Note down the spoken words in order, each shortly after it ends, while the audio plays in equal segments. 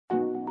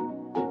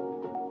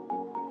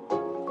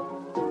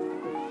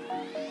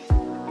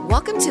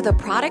Welcome to the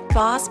Product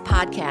Boss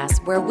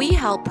Podcast, where we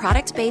help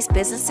product-based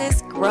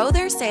businesses grow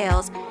their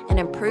sales and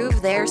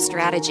improve their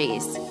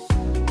strategies.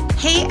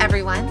 Hey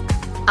everyone,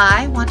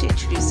 I want to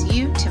introduce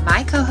you to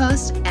my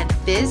co-host and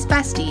biz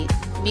bestie,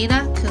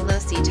 Mina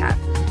Kunlo-Sitep,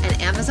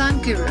 an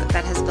Amazon guru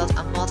that has built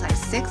a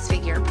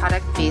multi-six-figure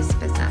product-based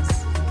business.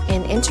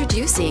 And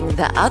introducing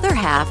the other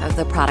half of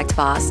the Product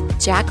Boss,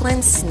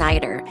 Jacqueline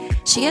Snyder.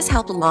 She has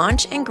helped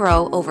launch and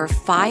grow over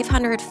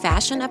 500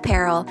 fashion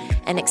apparel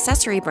and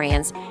accessory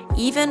brands,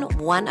 even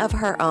one of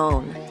her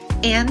own.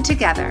 And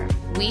together,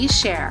 we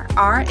share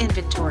our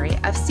inventory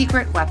of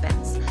secret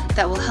weapons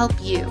that will help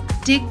you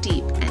dig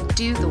deep and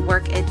do the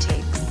work it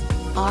takes.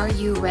 Are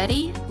you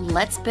ready?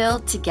 Let's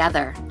build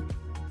together.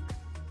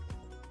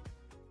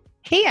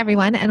 Hey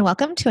everyone, and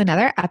welcome to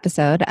another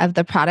episode of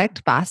the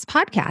Product Boss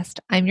Podcast.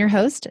 I'm your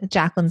host,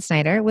 Jacqueline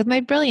Snyder, with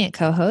my brilliant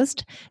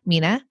co-host,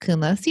 Mina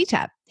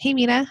Kunlo-Sitep. Hey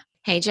Mina.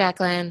 Hey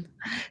Jacqueline.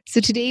 So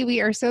today we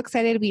are so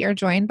excited. We are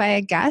joined by a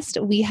guest.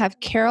 We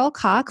have Carol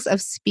Cox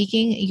of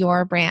Speaking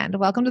Your Brand.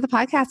 Welcome to the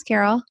podcast,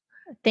 Carol.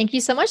 Thank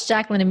you so much,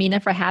 Jacqueline and Mina,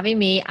 for having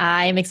me.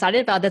 I'm excited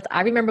about this.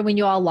 I remember when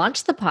you all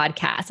launched the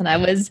podcast, and I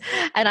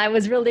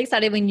was really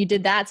excited when you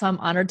did that. So I'm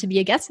honored to be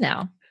a guest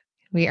now.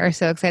 We are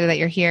so excited that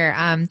you're here.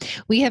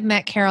 We have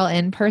met Carol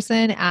in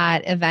person at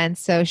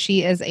events. So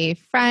she is a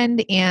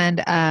friend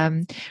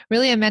and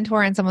really a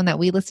mentor and someone that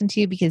we listen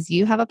to because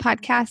you have a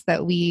podcast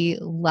that we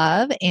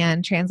love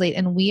and translate.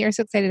 And we are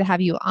so excited to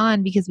have you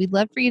on because we'd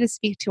love for you to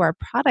speak to our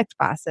product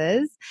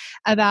bosses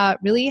about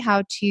really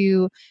how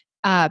to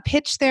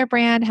pitch their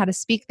brand, how to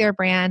speak their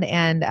brand,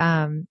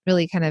 and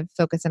really kind of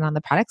focus in on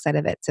the product side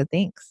of it. So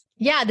thanks.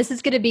 Yeah, this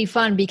is going to be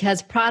fun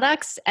because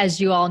products, as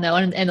you all know,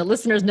 and the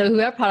listeners know who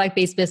have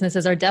product-based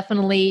businesses, are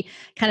definitely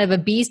kind of a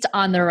beast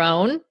on their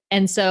own.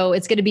 And so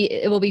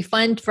it will be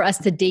fun for us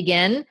to dig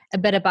in a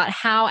bit about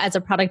how, as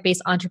a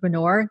product-based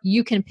entrepreneur,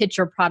 you can pitch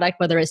your product,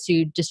 whether it's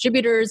to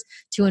distributors,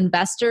 to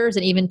investors,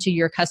 and even to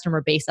your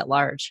customer base at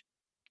large.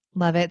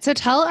 Love it. So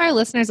tell our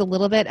listeners a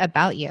little bit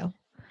about you.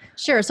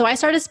 Sure. So I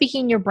started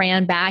Speaking Your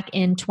Brand back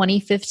in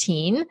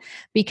 2015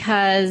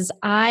 because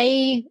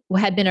I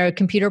had been a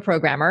computer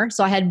programmer.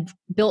 So I had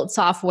built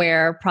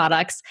software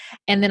products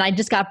and then I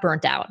just got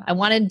burnt out. I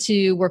wanted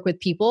to work with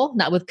people,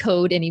 not with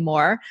code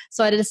anymore.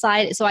 So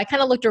I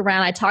kind of looked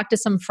around, I talked to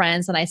some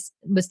friends and I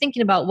was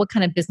thinking about what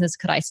kind of business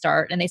could I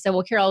start? And they said,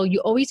 well, Carol, you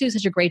always do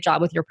such a great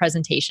job with your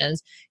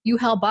presentations. You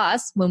help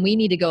us when we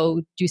need to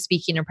go do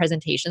speaking and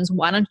presentations.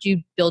 Why don't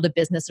you build a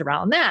business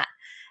around that?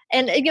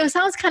 And it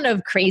sounds kind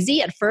of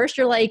crazy at first.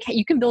 You're like,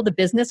 you can build a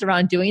business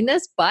around doing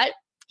this, but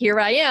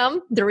here I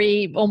am,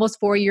 almost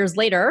 4 years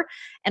later,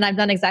 and I've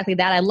done exactly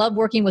that. I love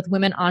working with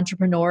women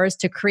entrepreneurs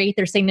to create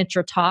their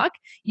signature talk.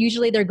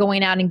 Usually they're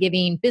going out and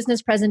giving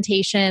business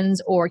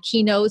presentations or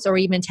keynotes or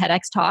even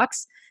TEDx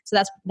talks.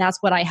 So that's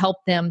what I help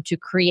them to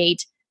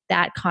create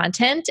that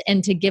content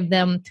and to give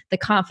them the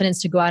confidence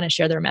to go out and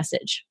share their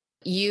message.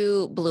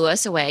 You blew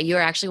us away. You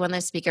were actually one of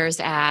the speakers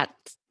at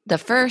the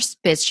first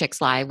Biz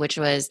Chicks Live, which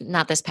was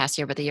not this past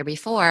year, but the year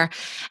before.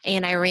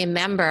 And I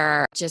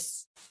remember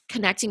just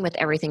connecting with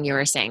everything you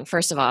were saying.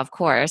 First of all, of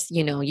course,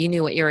 you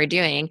knew what you were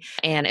doing.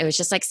 And it was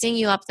just like seeing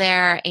you up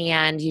there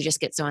and you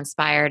just get so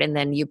inspired. And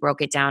then you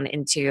broke it down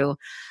into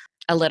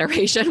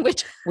alliteration,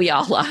 which we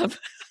all love.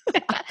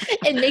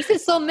 It makes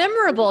it so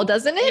memorable,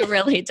 doesn't it? It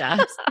really does.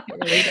 It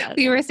really does.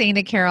 We were saying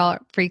to Carol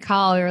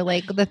pre-call, we were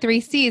like, the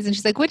 3 C's. And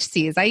she's like, which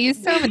C's? I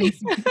use so many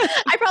C's.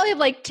 I probably have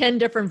like 10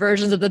 different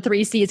versions of the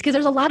 3 C's because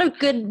there's a lot of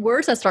good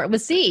words that start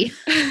with C.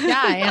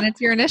 Yeah, and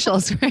it's your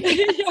initials, right?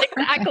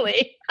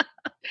 Exactly.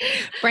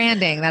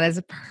 Branding, that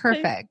is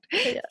perfect.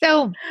 Yeah.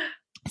 So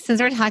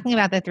since we're talking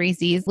about the 3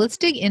 C's, let's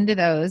dig into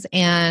those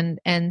and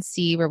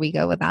see where we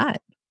go with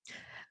that.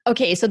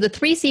 Okay, so the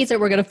 3 C's that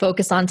we're going to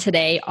focus on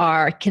today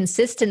are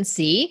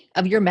consistency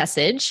of your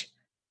message,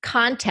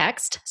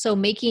 context, so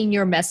making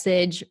your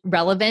message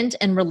relevant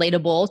and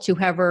relatable to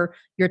whoever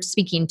you're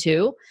speaking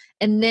to,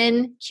 and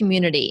then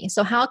community.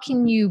 So how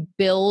can you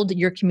build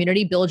your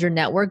community, build your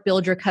network,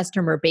 build your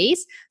customer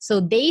base so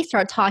they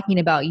start talking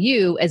about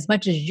you as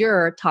much as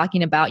you're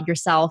talking about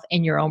yourself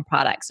and your own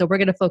product. So we're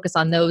going to focus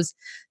on those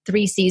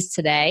 3 C's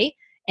today.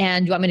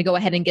 And you want me to go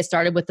ahead and get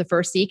started with the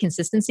first C,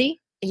 consistency?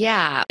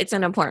 Yeah, it's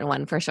an important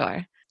one for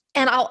sure.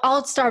 And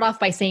I'll start off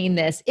by saying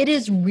this. It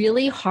is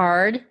really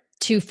hard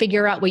to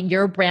figure out what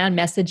your brand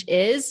message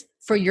is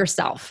for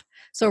yourself.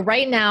 So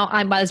right now,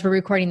 as we're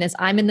recording this,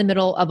 I'm in the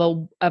middle of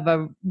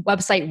a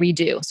website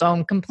redo. So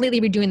I'm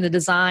completely redoing the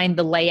design,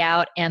 the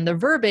layout, and the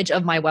verbiage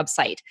of my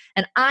website.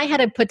 And I had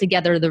to put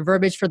together the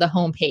verbiage for the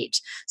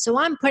homepage. So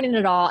I'm putting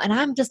it all, and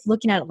I'm just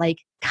looking at it like,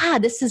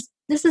 God, this is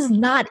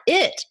not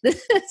it.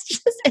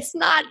 It's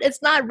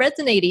not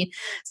resonating.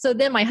 So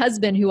then my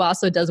husband, who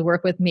also does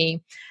work with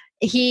me,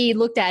 he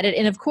looked at it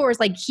and of course,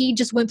 like he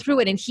just went through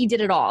it and he did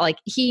it all. Like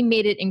he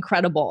made it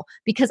incredible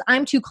because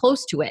I'm too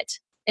close to it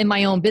in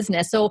my own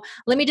business. So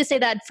let me just say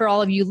that for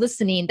all of you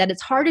listening, that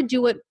it's hard to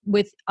do it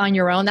on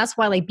your own. That's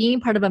why like being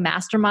part of a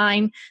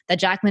mastermind that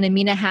Jacqueline and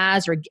Mina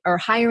has, or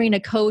hiring a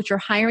coach or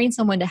hiring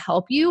someone to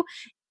help you,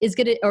 is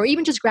going to, or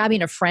even just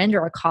grabbing a friend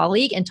or a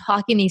colleague and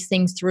talking these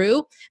things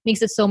through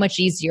makes it so much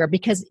easier,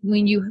 because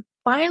when you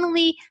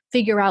finally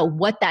figure out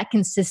what that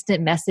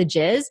consistent message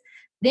is,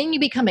 then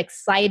you become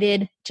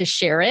excited to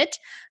share it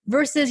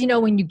versus,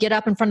 when you get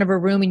up in front of a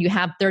room and you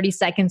have 30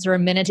 seconds or a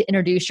minute to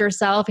introduce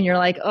yourself and you're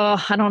like,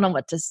 oh, I don't know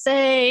what to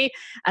say.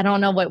 I don't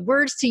know what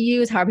words to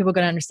use. How are people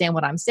going to understand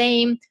what I'm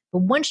saying? But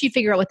once you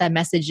figure out what that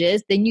message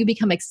is, then you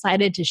become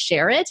excited to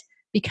share it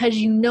because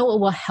you know it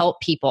will help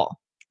people.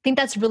 I think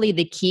that's really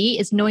the key,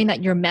 is knowing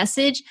that your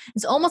message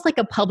is almost like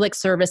a public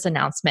service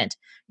announcement.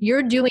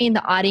 You're doing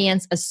the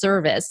audience a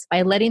service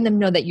by letting them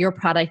know that your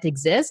product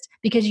exists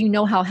because you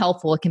know how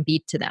helpful it can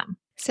be to them.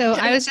 So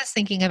I was just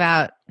thinking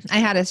about, I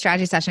had a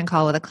strategy session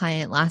call with a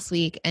client last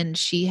week, and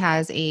she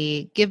has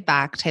a give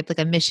back type, like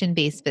a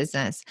mission-based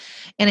business.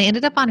 And I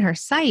ended up on her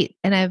site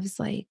and I was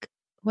like,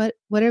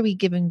 what are we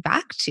giving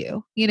back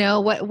to?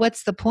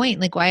 What's the point?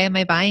 Like, why am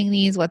I buying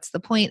these? What's the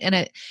point? And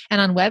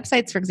on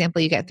websites, for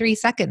example, you get 3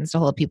 seconds to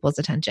hold people's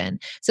attention.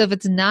 So if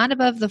it's not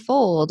above the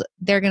fold,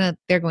 they're going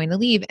to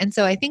leave. And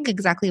so I think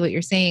exactly what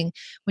you're saying,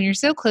 when you're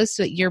so close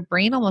to it, your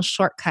brain almost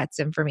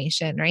shortcuts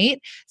information, right?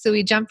 So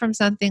we jump from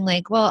something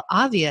like, well,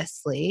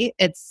 obviously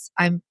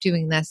I'm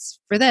doing this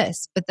for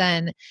this. But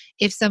then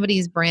if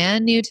somebody's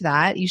brand new to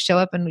that, you show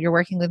up and you're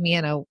working with me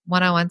in a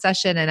one-on-one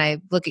session and I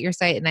look at your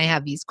site and I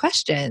have these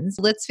questions.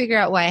 Let's figure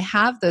out why I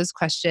have those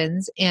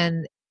questions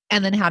and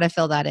then how to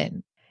fill that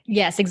in.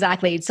 Yes,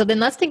 exactly. So then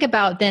let's think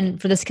about then,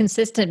 for this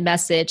consistent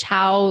message,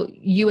 how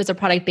you as a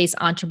product-based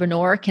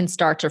entrepreneur can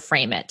start to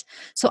frame it.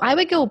 So I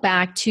would go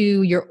back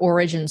to your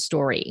origin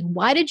story.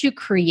 Why did you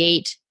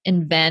create,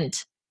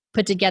 invent,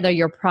 put together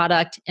your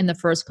product in the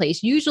first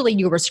place? Usually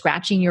you were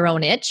scratching your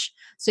own itch.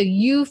 So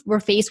you were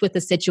faced with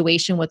a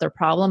situation, with a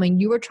problem,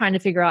 and you were trying to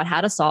figure out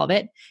how to solve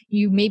it.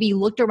 You maybe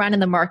looked around in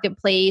the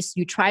marketplace.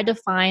 You tried to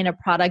find a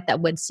product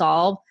that would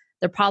solve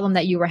the problem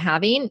that you were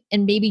having,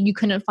 and maybe you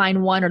couldn't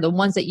find one, or the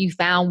ones that you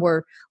found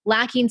were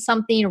lacking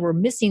something or were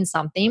missing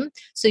something.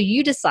 So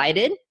you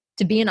decided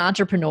to be an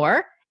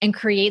entrepreneur and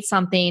create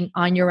something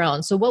on your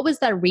own. So what was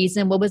that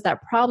reason? What was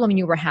that problem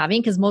you were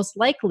having? Because most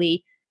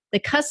likely the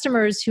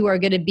customers who are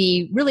going to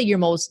be really your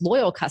most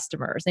loyal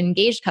customers and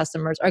engaged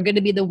customers are going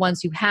to be the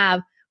ones who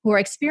are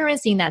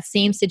experiencing that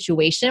same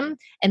situation,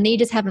 and they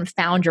just haven't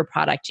found your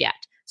product yet.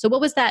 So what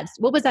was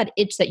that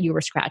itch that you were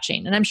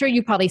scratching? And I'm sure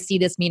you probably see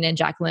this, Mina and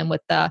Jacqueline,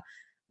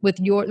 with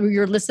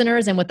your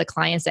listeners and with the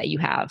clients that you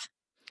have.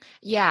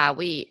 Yeah,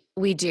 we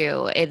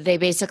do. They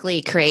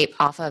basically create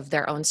off of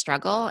their own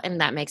struggle,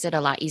 and that makes it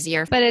a lot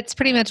easier. But it's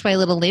pretty much why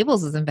Little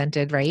Labels was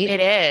invented, right?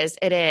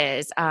 It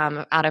is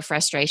out of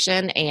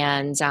frustration,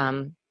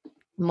 and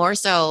more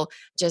so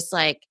just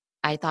like,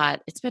 I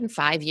thought, it's been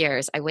 5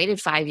 years. I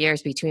waited 5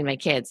 years between my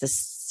kids. This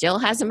still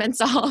hasn't been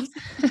solved.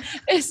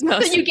 So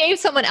you gave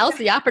someone else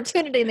the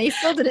opportunity and they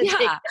still didn't take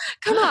it.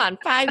 Come on,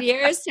 5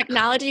 years.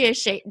 Technology has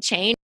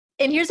changed.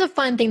 And here's a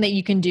fun thing that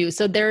you can do.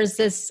 So there's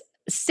this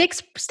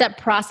 6-step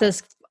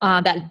process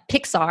that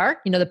Pixar,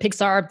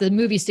 the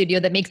movie studio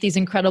that makes these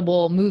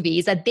incredible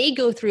movies, that they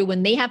go through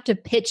when they have to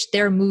pitch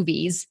their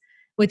movies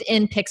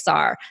within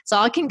Pixar. So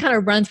I can kind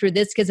of run through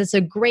this because it's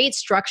a great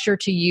structure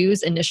to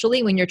use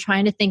initially when you're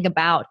trying to think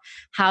about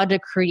how to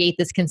create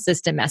this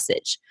consistent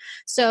message.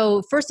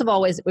 So first of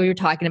all, is what you're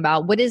talking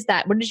about. What is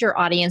that? What is your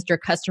audience, your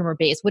customer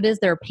base? What is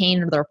their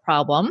pain or their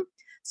problem?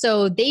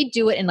 So they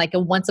do it in like a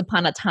once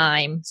upon a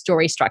time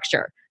story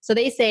structure. So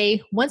they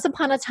say, once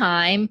upon a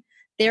time,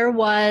 there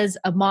was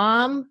a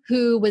mom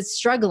who was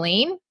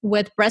struggling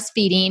with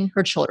breastfeeding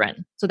her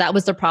children. So that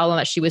was the problem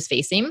that she was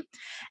facing.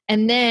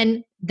 And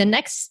then the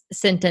next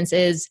sentence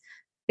is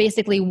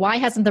basically, why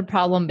hasn't the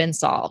problem been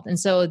solved? And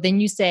so then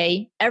you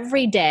say,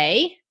 every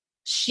day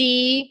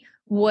she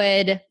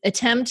would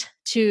attempt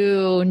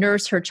to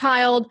nurse her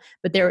child,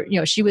 but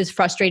she was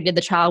frustrated.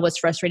 The child was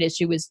frustrated.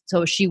 She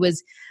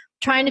was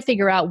trying to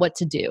figure out what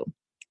to do.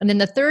 And then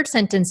the third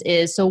sentence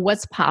is, so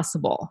what's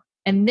possible?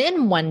 And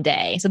then one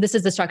day, so this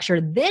is the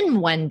structure, then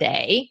one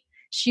day,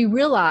 she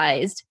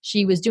realized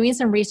she was doing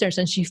some research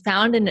and she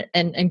found an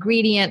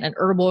ingredient, an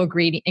herbal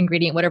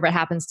ingredient, whatever it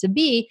happens to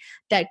be,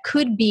 that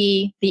could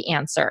be the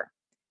answer.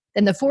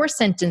 Then the fourth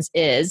sentence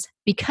is,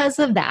 because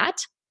of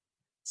that,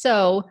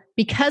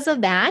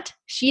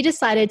 she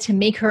decided to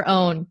make her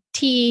own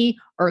tea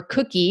or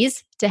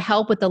cookies to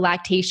help with the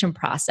lactation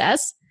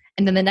process.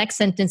 And then the next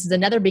sentence is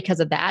another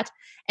because of that.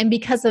 And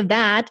because of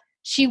that,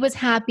 she was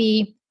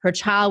happy. Her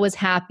child was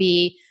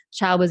happy.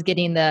 Child was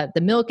getting the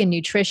milk and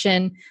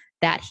nutrition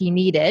that he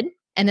needed.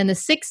 And then the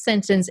sixth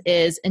sentence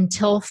is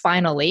until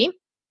finally,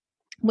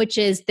 which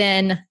is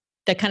then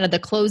the kind of the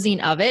closing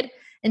of it,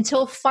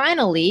 until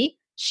finally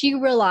she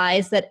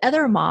realized that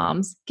other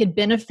moms could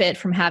benefit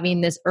from having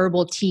this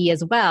herbal tea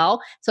as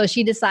well. So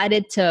she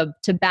decided to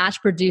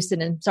batch produce it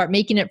and start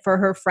making it for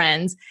her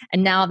friends.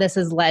 And now this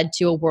has led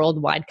to a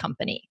worldwide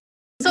company.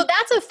 So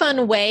that's a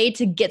fun way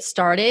to get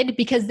started,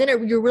 because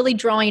then you're really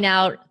drawing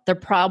out the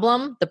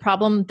problem,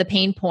 the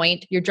pain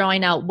point. You're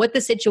drawing out what the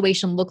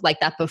situation looked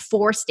like, that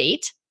before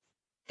state.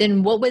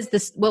 Then what was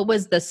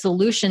the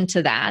solution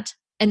to that?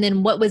 And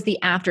then what was the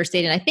after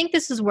state? And I think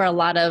this is where a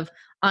lot of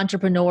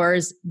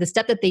entrepreneurs, the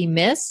step that they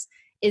miss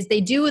is they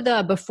do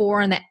the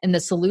before and the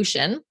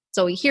solution.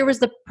 So here was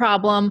the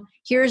problem,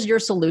 here's your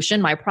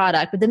solution, my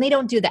product, but then they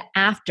don't do the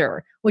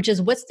after, which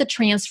is what's the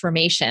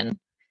transformation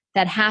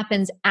that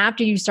happens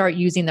after you start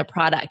using the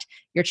product.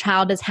 Your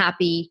child is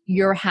happy,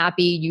 you're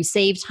happy, you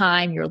save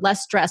time, you're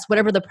less stressed,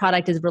 whatever the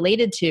product is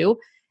related to.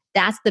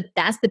 That's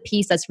the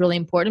piece that's really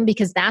important,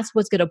 because that's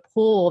what's going to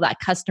pull that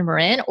customer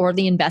in, or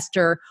the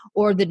investor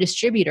or the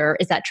distributor,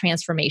 is that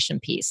transformation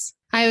piece.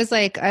 I was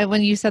like,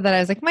 when you said that, I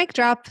was like, mic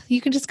drop,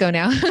 you can just go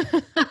now. We're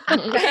done.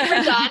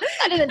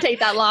 That didn't take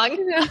that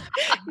long.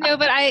 No,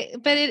 but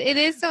it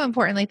is so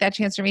important, like that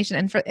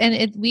transformation.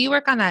 And we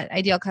work on that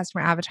ideal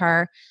customer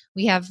avatar.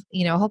 We have,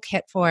 a whole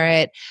kit for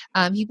it.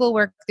 People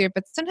work through it,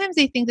 but sometimes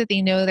they think that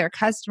they know their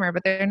customer,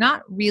 but they're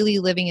not really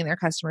living in their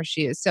customer's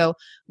shoes. So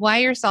why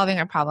you're solving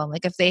a problem,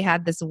 like if they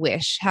had this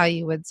wish, how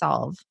you would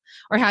solve,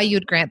 or how you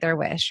would grant their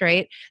wish,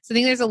 right? So I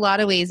think there's a lot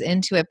of ways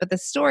into it, but the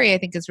story I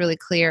think is really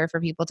clear for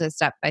people to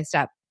step by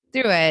step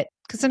through it,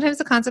 because sometimes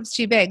the concept's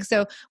too big.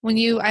 So when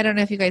I don't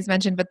know if you guys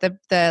mentioned, but the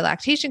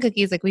lactation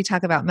cookies, like we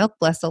talk about Milk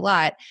Bliss a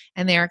lot,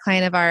 and they're a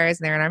client of ours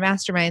and they're in our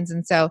masterminds.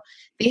 And so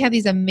they have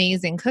these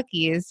amazing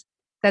cookies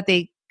that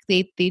they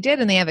did,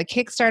 and they have a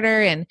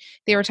Kickstarter, and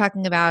they were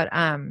talking about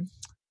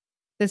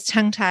this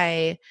tongue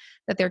tie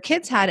that their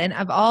kids had. And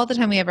of all the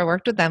time we ever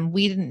worked with them,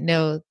 we didn't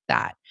know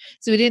that.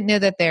 So we didn't know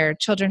that their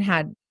children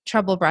had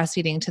trouble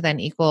breastfeeding to then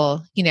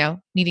equal,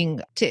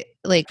 needing to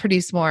like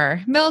produce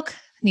more milk,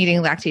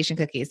 needing lactation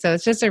cookies. So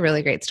it's just a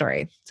really great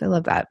story. So I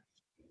love that.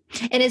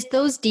 And it's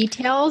those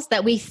details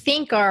that we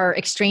think are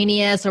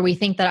extraneous, or we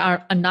think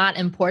that are not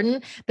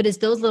important, but it's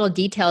those little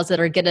details that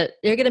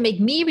they're gonna make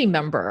me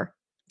remember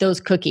those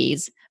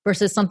cookies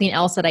versus something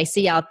else that I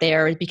see out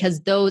there,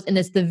 because and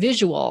it's the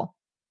visual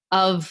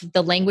of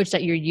the language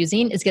that you're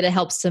using is going to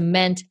help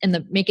cement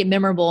and make it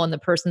memorable in the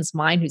person's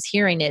mind who's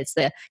hearing it. It's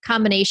the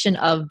combination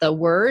of the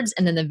words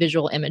and then the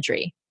visual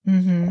imagery.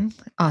 Mm-hmm.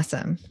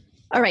 Awesome.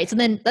 All right. So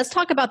then let's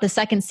talk about the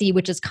second C,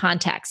 which is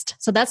context.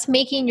 So that's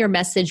making your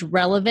message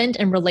relevant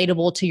and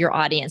relatable to your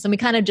audience. And we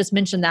kind of just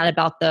mentioned that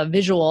about the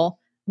visual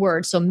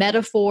words. So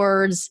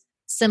metaphors,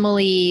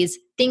 similes,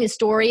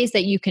 stories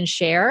that you can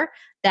share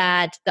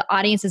that the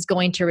audience is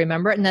going to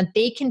remember, and that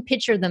they can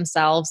picture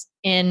themselves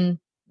in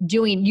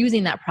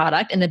using that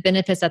product and the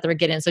benefits that they're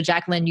getting. So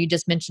Jacqueline, you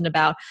just mentioned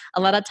about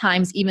a lot of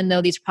times, even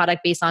though these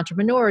product-based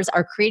entrepreneurs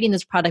are creating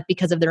this product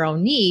because of their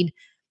own need,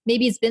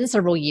 maybe it's been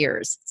several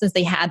years since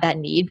they had that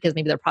need, because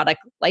maybe their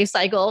product life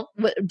cycle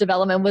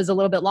development was a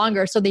little bit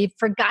longer. So they've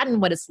forgotten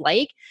what it's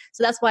like.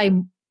 So that's why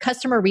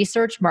customer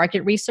research,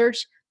 market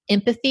research,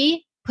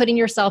 empathy, putting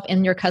yourself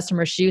in your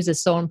customer's shoes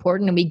is so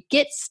important. And we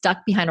get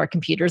stuck behind our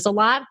computers a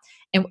lot,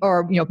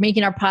 or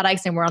making our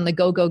products, and we're on the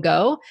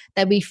go,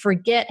 that we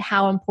forget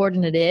how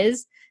important it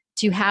is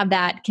to have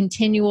that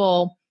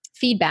continual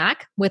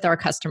feedback with our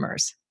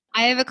customers.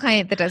 I have a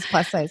client that does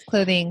plus size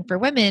clothing for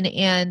women,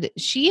 and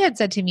she had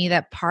said to me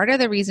that part of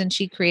the reason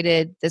she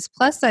created this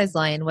plus size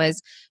line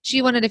was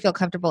she wanted to feel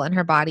comfortable in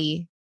her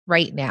body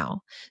right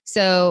now.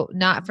 So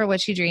not for what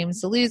she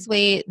dreams to lose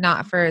weight,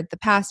 not for the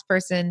past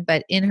person,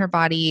 but in her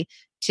body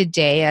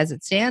today as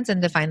it stands,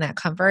 and to find that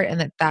comfort.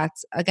 And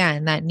that's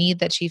again, that need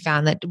that she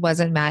found that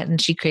wasn't met, and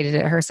she created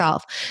it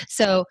herself.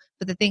 So,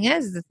 but the thing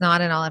is it's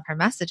not in all of her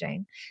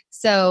messaging.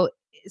 So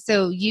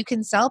you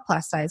can sell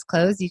plus size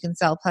clothes. You can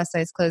sell plus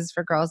size clothes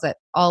for girls that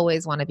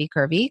always want to be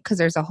curvy, because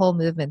there's a whole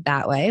movement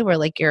that way where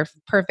like you're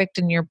perfect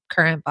in your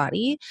current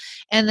body.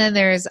 And then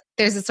there's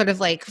a sort of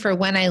like for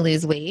when I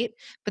lose weight,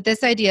 but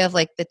this idea of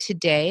like the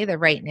today, the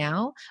right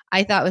now,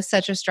 I thought was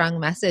such a strong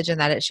message, and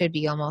that it should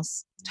be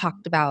almost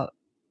talked about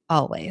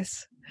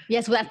always.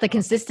 Yes, well, that's the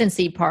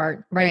consistency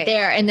part right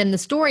there. And then the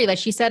story that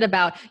she said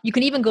about, you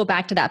can even go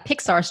back to that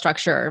Pixar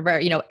structure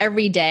where,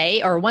 every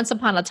day or once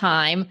upon a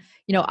time,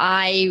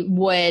 I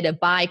would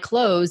buy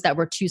clothes that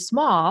were too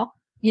small,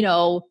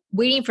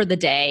 waiting for the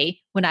day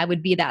when I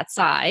would be that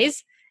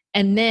size.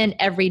 And then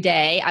every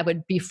day I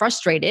would be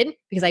frustrated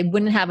because I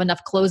wouldn't have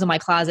enough clothes in my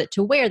closet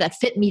to wear that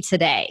fit me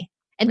today.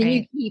 And then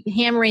you keep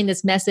hammering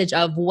this message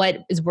of what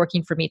is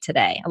working for me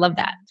today. I love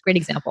that. It's a great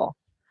example.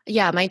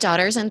 Yeah, my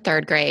daughter's in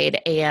 3rd grade,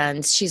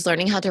 and she's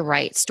learning how to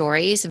write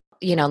stories,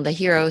 the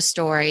hero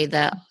story,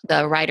 the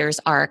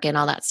writer's arc, and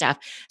all that stuff.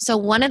 So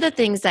one of the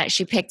things that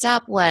she picked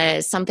up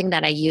was something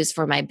that I use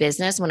for my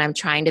business when I'm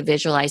trying to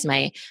visualize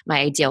my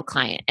ideal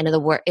client. And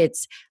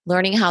it's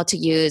learning how to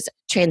use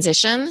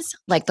transitions,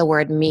 like the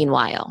word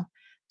meanwhile.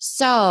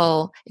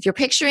 So if you're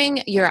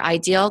picturing your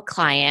ideal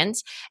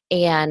client,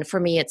 and for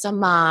me, it's a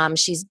mom,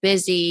 she's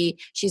busy,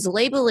 she's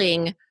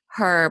labeling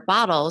her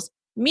bottles.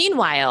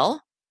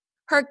 Meanwhile,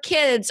 her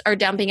kids are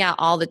dumping out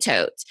all the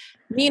totes.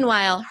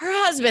 Meanwhile,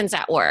 her husband's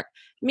at work.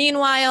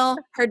 Meanwhile,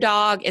 her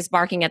dog is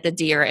barking at the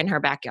deer in her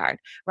backyard,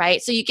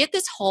 right? So you get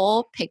this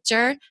whole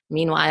picture,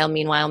 meanwhile,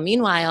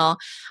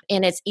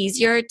 and it's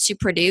easier to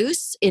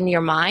produce in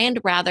your mind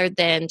rather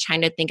than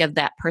trying to think of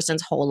that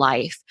person's whole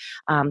life.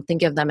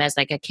 Think of them as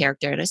like a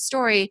character in a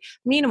story.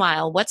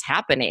 Meanwhile, what's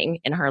happening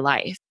in her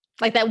life?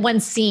 Like that one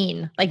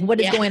scene, like what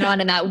is going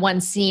on in that one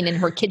scene in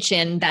her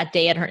kitchen that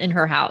day in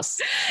her house.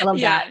 I love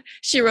that.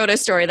 She wrote a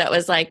story that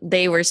was like,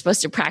 they were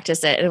supposed to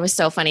practice it. And it was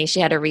so funny.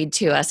 She had to read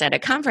to us at a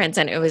conference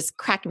and it was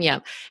cracking me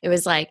up. It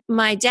was like,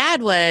 my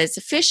dad was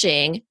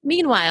fishing.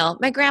 Meanwhile,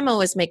 my grandma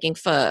was making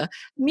pho.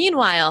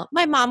 Meanwhile,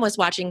 my mom was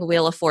watching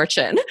Wheel of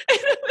Fortune.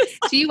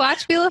 Do you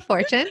watch Wheel of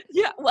Fortune?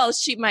 Yeah. Well,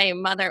 we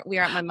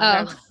were at my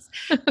mother.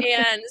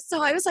 And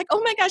so I was like,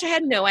 oh my gosh, I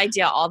had no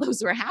idea all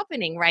those were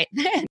happening right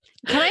then.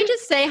 Can I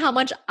just say how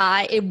much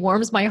it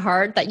warms my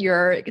heart that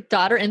your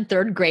daughter in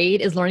 3rd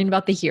grade is learning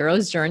about the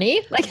hero's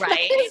journey? Like,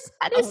 right.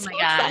 That is oh my so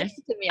gosh.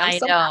 To me. I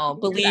know.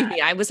 Believe me.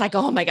 I was like,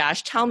 oh my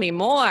gosh, tell me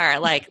more.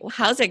 Like,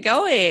 how's it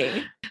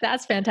going?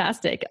 That's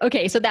fantastic.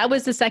 Okay. So that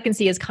was the second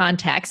C is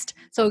context.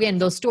 So again,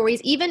 those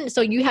stories,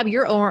 so you have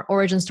your own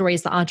origin story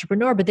as the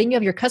entrepreneur, but then you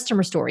have your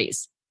customer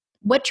stories.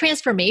 What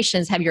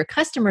transformations have your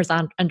customers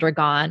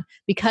undergone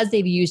because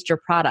they've used your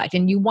product?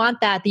 And you want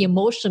that, the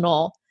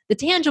emotional, the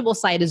tangible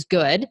side is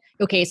good.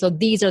 Okay, so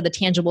these are the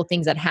tangible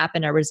things that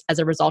happen as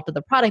a result of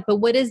the product, but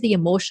what is the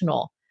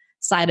emotional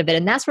side of it?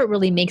 And that's what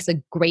really makes a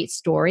great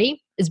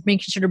story, is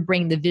making sure to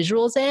bring the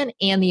visuals in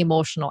and the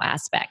emotional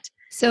aspect.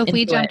 So if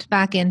we jumped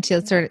back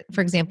into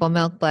for example,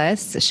 Milk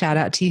Bliss, shout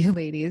out to you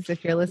ladies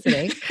if you're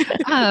listening.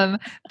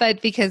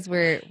 But because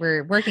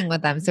we're working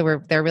with them,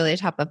 so they're really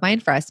top of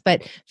mind for us.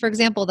 But for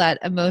example, that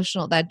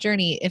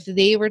journey, if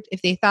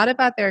they thought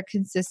about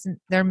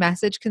their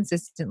message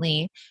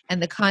consistently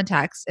and the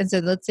context, and so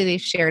let's say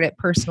they've shared it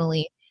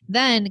personally,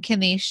 then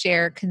can they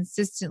share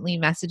consistently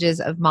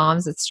messages of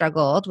moms that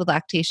struggled with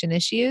lactation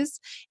issues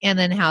and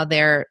then how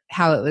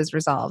it was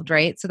resolved,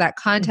 right? So that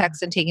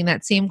context and taking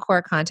that same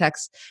core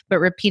context, but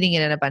repeating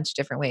it in a bunch of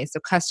different ways. So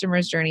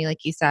customer's journey,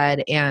 like you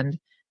said, and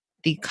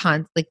the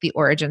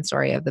origin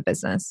story of the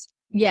business.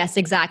 Yes,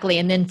 exactly.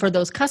 And then for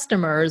those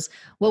customers,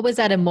 what was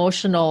that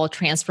emotional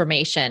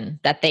transformation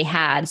that they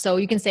had? So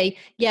you can say,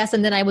 yes,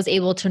 and then I was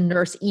able to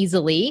nurse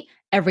easily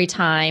every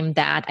time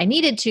that I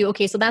needed to.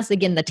 Okay, so that's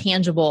again the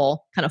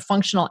tangible kind of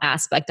functional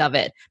aspect of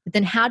it. But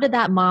then how did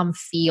that mom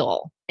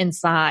feel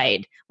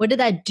inside? What did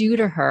that do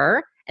to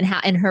her? And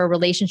how in her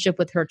relationship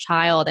with her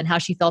child and how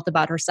she felt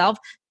about herself?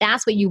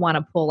 That's what you want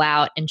to pull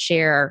out and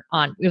share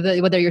on,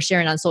 whether you're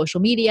sharing on social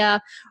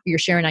media or you're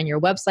sharing on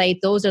your website.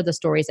 Those are the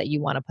stories that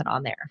you want to put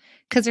on there.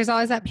 Because there's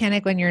always that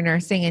panic when you're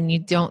nursing and you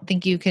don't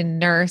think you can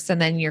nurse,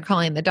 and then you're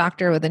calling the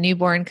doctor with a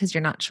newborn because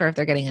you're not sure if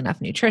they're getting enough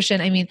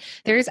nutrition. I mean,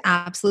 there's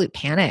absolute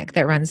panic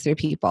that runs through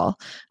people,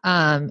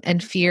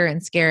 and fear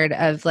and scared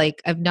of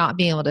not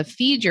being able to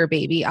feed your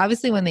baby.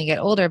 Obviously, when they get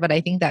older, but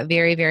I think that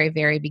very, very,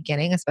 very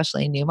beginning,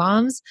 especially new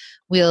moms,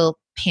 will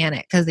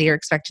panic because they are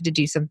expected to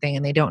do something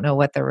and they don't know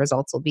what the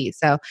results will be.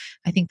 So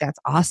I think that's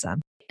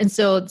awesome. And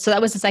so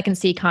that was the second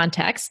C,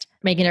 context,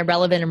 making it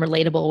relevant and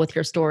relatable with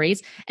your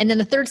stories. And then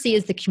the third C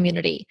is the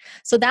community.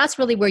 So that's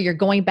really where you're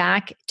going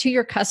back to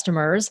your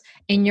customers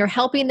and you're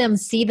helping them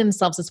see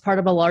themselves as part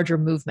of a larger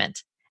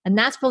movement. And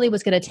that's really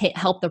what's going to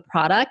help the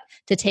product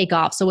to take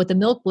off. So with the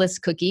Milk Bliss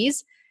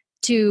cookies,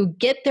 to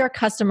get their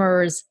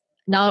customers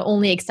not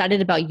only excited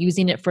about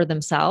using it for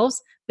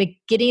themselves, but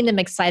getting them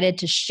excited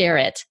to share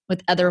it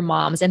with other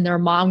moms and their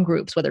mom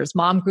groups, whether it's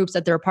mom groups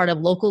that they're a part of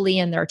locally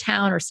in their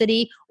town or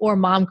city, or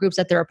mom groups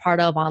that they're a part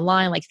of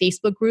online, like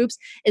Facebook groups,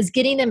 is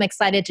getting them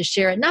excited to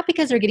share it, not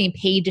because they're getting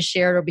paid to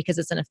share it or because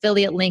it's an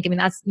affiliate link. I mean,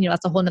 that's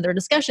a whole nother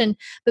discussion,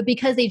 but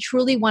because they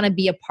truly want to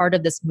be a part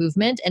of this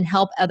movement and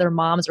help other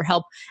moms or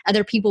help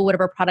other people,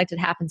 whatever product it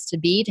happens to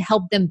be, to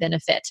help them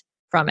benefit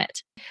from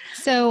it.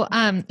 So,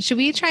 should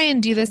we try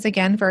and do this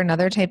again for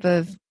another type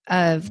of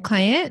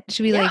client?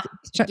 Should we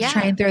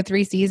try and throw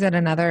 3 C's at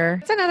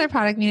another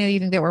product, you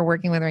think that we're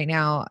working with right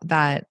now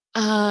that,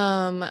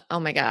 oh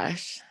my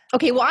gosh.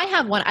 Okay. Well, I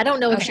have one. I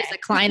don't know if she's a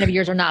client of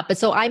yours or not, but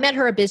so I met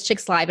her at Biz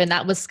Chicks Live, and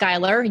that was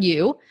Skylar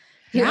Yu.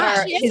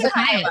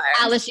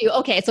 Alice Yu.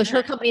 Okay. So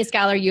her company is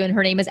Skylar Yu and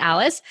her name is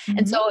Alice. Mm-hmm.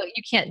 And so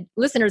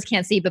listeners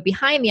can't see, but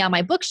behind me on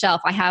my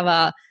bookshelf, I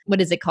have what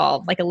is it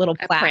called? Like a little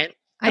plaque. Print.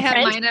 I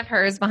have mine of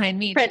hers behind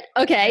me. Print.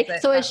 Okay.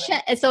 So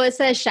it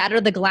says Shatter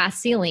the Glass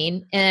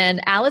Ceiling. And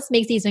Alice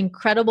makes these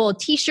incredible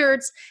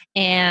t-shirts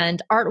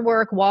and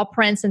artwork, wall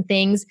prints and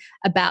things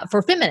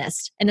for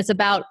feminists. And it's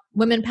about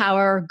women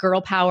power, girl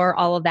power,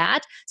 all of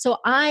that. So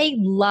I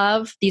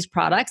love these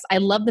products. I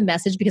love the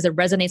message because it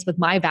resonates with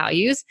my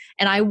values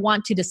and I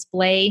want to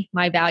display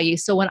my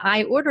values. So when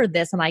I ordered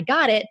this and I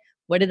got it,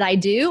 what did I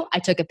do? I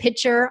took a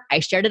picture,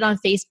 I shared it on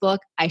Facebook,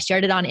 I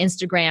shared it on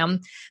Instagram,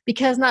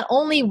 because not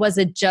only was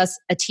it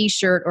just a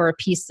t-shirt or a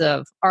piece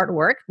of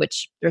artwork,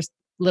 which there's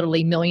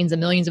literally millions and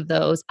millions of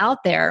those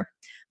out there,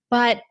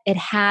 but it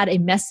had a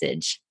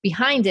message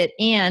behind it.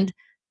 And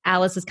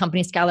Alice's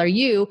company, Skylar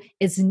Yu,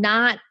 is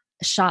not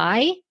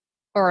shy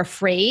or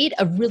afraid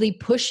of really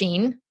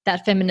pushing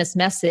that feminist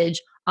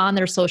message on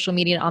their social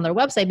media and on their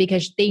website,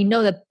 because they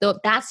know that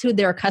that's who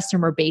their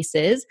customer base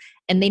is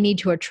and they need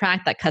to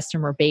attract that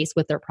customer base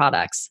with their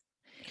products.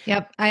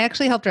 Yep. I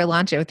actually helped her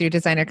launch it with your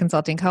Designer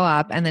Consulting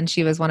Co-op. And then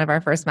she was one of our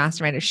first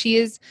masterminders. She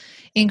is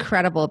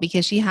incredible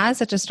because she has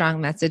such a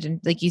strong message. And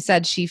like you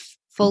said, she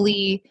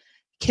fully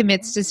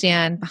commits to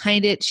stand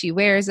behind it. She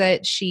wears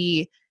it.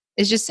 She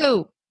is just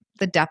so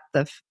the depth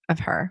of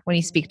her. When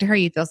you speak to her,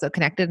 you feel so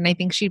connected. And I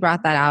think she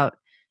brought that out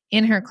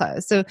in her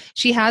clothes. So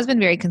she has been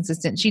very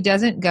consistent. She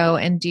doesn't go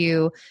and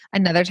do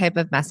another type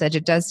of message.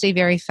 It does stay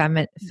very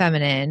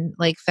feminine,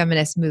 like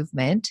feminist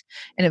movement.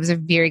 And it was a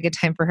very good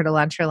time for her to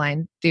launch her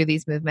line through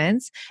these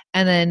movements.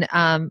 And then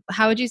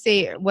how would you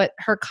say what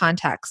her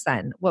context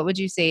then? What would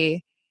you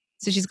say?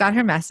 So she's got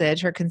her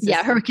message, her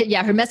consistency.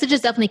 Her message is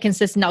definitely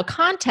consistent. Now,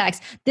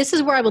 context, this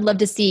is where I would love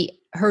to see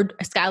her,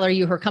 Skylar,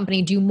 you, her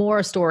company, do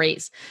more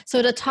stories.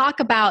 So to talk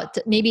about,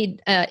 maybe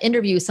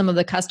interview some of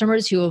the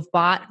customers who have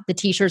bought the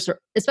t-shirts, or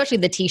especially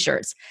the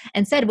t-shirts,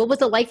 and said, what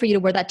was it like for you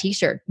to wear that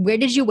t-shirt? Where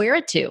did you wear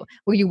it to?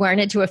 Were you wearing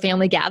it to a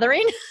family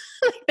gathering?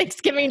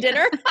 Thanksgiving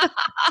dinner?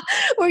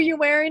 Were you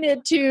wearing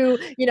it to,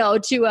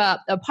 to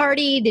a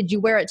party? Did you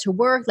wear it to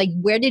work? Like,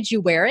 where did you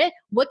wear it?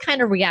 What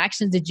kind of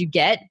reactions did you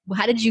get?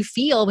 How did you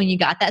feel when you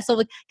got that?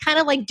 So kind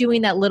of like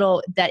doing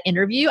that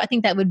interview, I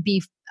think that would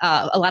be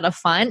a lot of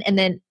fun. And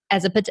then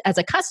as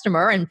a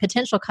customer and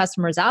potential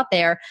customers out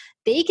there,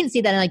 they can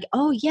see that and like,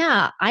 oh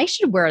yeah, I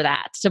should wear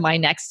that to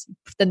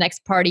the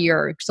next party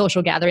or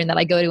social gathering that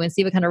I go to and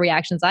see what kind of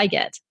reactions I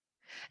get.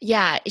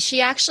 Yeah, she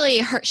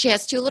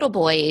has 2 little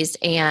boys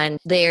and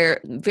they're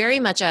very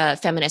much a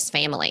feminist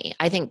family.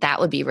 I think that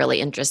would be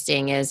really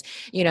interesting is,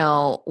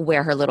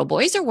 where her little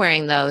boys are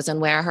wearing those and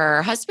where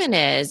her husband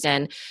is.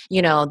 And,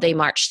 they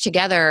march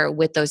together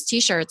with those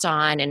t-shirts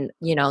on and,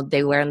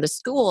 they wear them to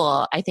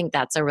school. I think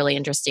that's a really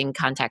interesting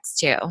context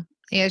too.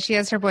 Yeah, she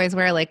has her boys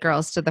wear like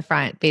girls to the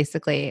front,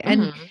 basically.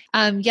 And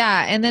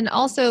and then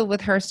also with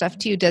her stuff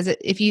too, does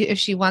it if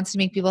she wants to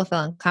make people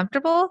feel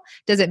uncomfortable,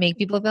 does it make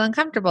people feel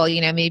uncomfortable?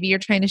 Maybe you're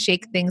trying to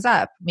shake things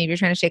up. Maybe you're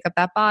trying to shake up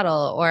that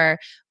bottle,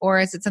 or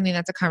is it something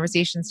that's a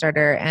conversation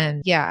starter?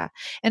 And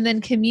and then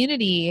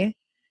community.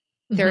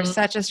 There's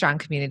such a strong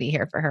community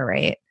here for her,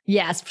 right?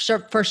 Yes,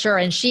 for sure.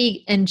 And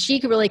she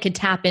really could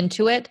tap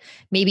into it,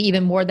 maybe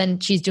even more than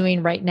she's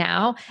doing right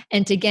now.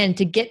 And to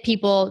get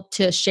people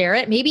to share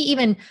it, maybe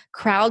even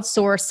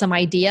crowdsource some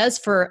ideas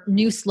for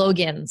new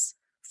slogans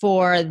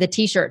for the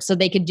t-shirt. So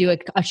they could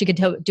she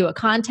could do a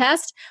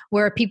contest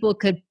where people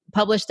could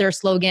publish their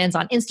slogans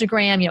on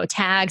Instagram,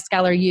 tag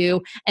Skylar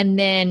U, and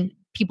then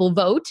people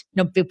vote,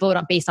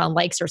 based on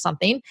likes or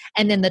something.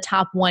 And then the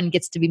top one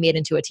gets to be made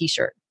into a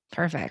t-shirt.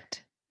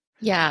 Perfect.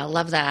 Yeah,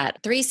 love that.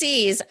 3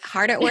 C's,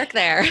 hard at work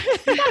there.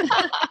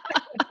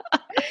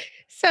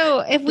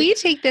 So if we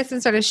take this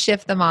and sort of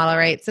shift the model,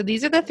 right? So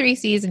these are the 3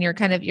 C's and you're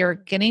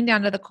getting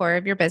down to the core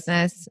of your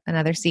business,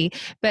 another C,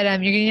 but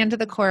you're getting down to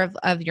the core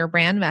of your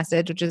brand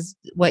message, which is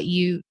what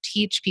you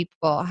teach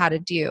people how to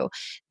do.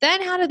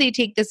 Then how do they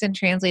take this and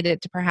translate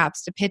it to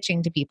perhaps to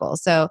pitching to people?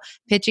 So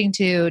pitching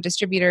to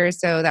distributors.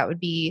 So that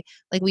would be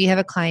like we have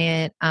a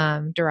client,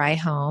 Durai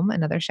Home,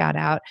 another shout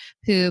out,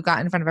 who got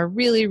in front of a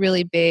really,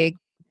 really big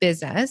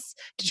business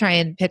to try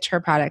and pitch her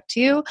product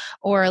to,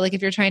 or like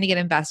if you're trying to get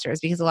investors,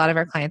 because a lot of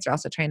our clients are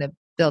also trying to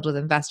build with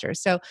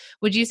investors. So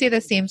would you say the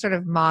same sort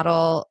of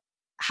model,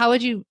 how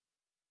would you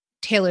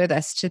tailor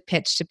this to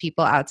pitch to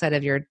people outside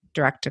of your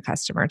direct to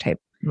customer type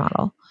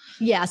model?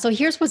 Yeah. So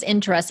here's what's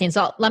interesting.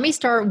 So let me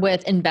start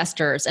with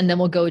investors and then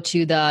we'll go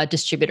to the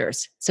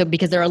distributors. So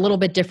because they're a little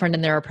bit different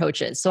in their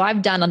approaches. So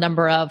I've done a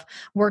number of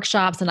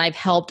workshops and I've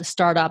helped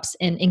startups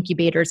and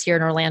incubators here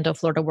in Orlando,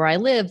 Florida, where I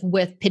live,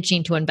 with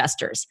pitching to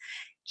investors.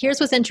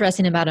 Here's what's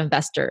interesting about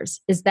investors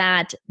is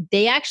that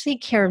they actually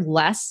care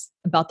less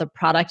about the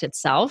product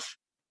itself,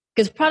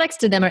 because products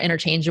to them are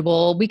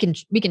interchangeable. We can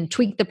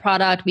tweak the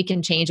product, we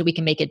can change it, we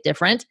can make it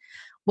different.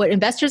 What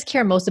investors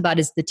care most about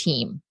is the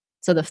team.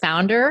 So the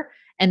founder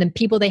and the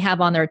people they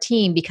have on their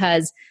team,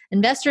 because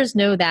investors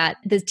know that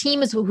the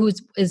team is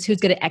who's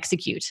going to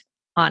execute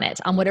on it,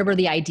 on whatever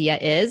the idea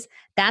is.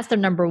 That's their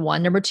number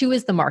one. Number two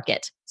is the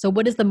market. So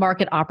what is the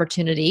market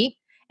opportunity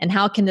and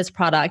how can this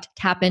product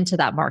tap into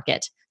that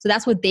market? So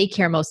that's what they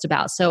care most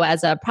about. So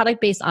as a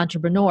product-based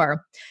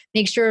entrepreneur,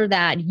 make sure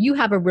that you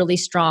have a really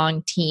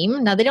strong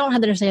team. Now, they don't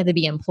necessarily have to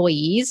be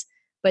employees,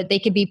 but they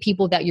could be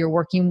people that you're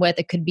working with.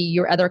 It could be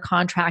your other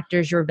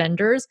contractors, your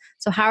vendors.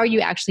 So how are you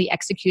actually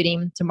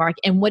executing to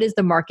market? And what is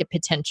the market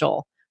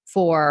potential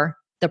for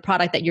the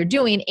product that you're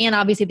doing? And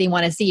obviously they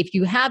want to see, if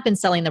you have been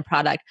selling the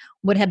product,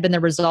 what have been the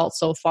results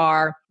so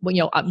far? Well,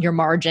 your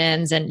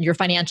margins and your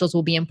financials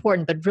will be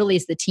important, but really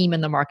it's the team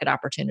and the market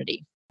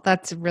opportunity.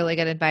 That's really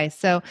good advice.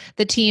 So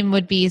the team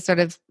would be sort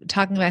of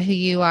talking about who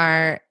you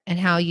are and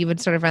how you would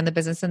sort of run the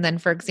business. And then,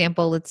 for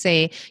example, let's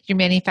say you're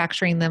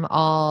manufacturing them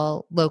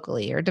all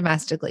locally or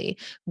domestically,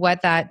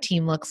 what that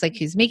team looks like,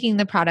 who's making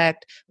the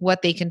product,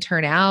 what they can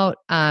turn out,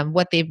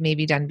 what they've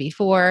maybe done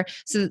before.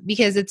 So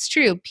because it's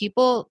true,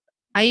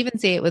 I even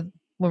say it with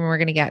when we're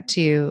going to get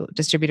to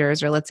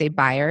distributors or let's say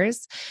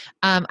buyers.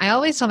 I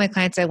always tell my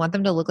clients I want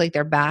them to look like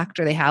they're backed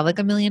or they have like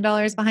 $1 million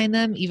behind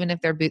them, even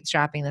if they're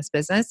bootstrapping this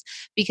business,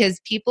 because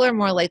people are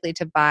more likely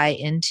to buy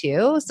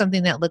into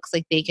something that looks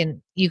like you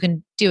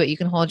can do it. You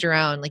can hold your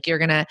own, like you're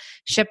going to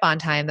ship on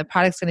time. The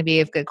product's going to be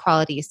of good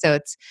quality. So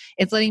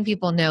it's letting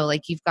people know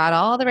like you've got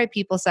all the right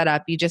people set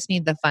up. You just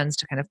need the funds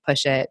to kind of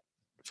push it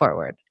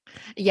forward.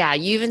 Yeah,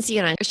 you even see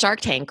it on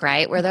Shark Tank,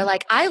 right? Where they're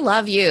like, I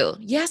love you.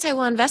 Yes, I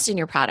will invest in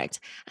your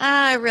product.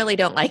 I really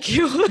don't like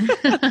you.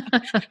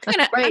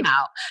 Right. I'm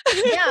out.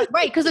 Yeah,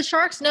 right. Because the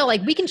sharks know,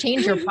 like, we can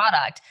change your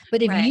product,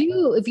 but Right.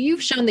 if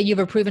you've shown that you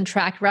have a proven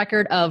track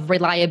record of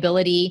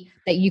reliability,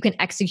 that you can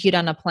execute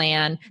on a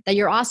plan, that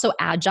you're also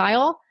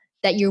agile,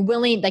 that you're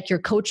willing, like you're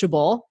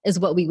coachable, is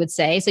what we would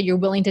say. So you're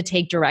willing to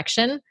take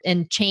direction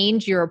and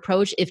change your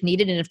approach if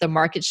needed, and if the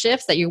market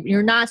shifts, that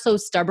you're not so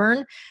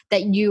stubborn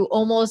that you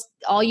almost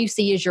all you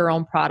see is your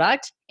own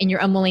product, and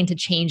you're unwilling to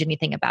change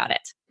anything about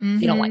it.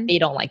 They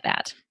don't like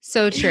that.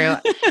 So true.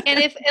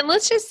 And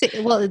let's just say,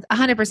 well,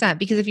 100%,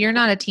 because if you're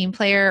not a team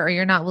player or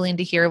you're not willing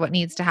to hear what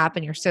needs to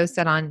happen, you're so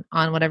set on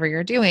whatever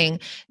you're doing,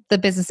 the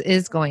business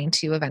is going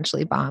to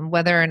eventually bomb,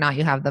 whether or not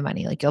you have the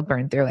money, like you'll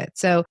burn through it.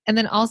 So, and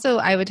then also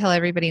I would tell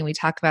everybody, and we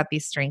talk about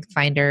these strength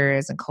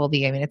finders and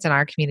Kolbe, I mean, it's in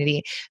our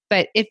community,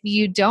 but if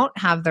you don't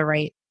have the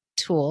right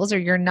tools or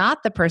you're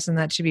not the person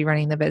that should be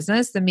running the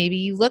business, then maybe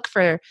you look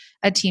for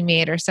a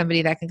teammate or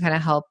somebody that can kind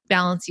of help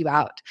balance you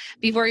out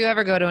before you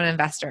ever go to an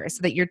investor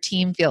so that your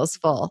team feels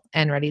full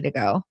and ready to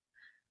go.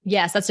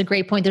 Yes, that's a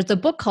great point. There's a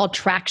book called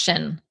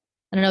Traction.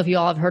 I don't know if you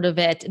all have heard of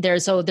it.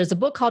 There's a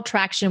book called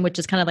Traction, which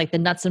is kind of like the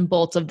nuts and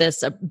bolts of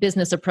this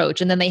business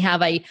approach. And then they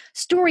have a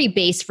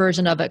story-based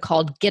version of it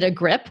called Get a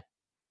Grip.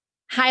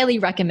 Highly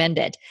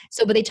recommended.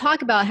 So, but they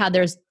talk about how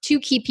there's two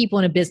key people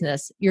in a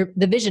business. You're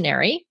the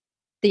visionary,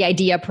 the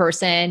idea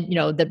person,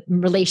 the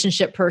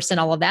relationship person,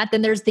 all of that.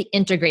 Then there's the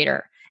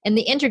integrator. And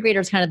the integrator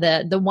is kind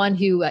of the one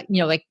who,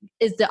 like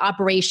is the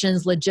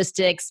operations,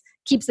 logistics,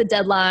 keeps the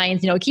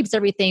deadlines, keeps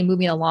everything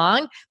moving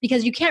along,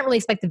 because you can't really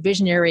expect the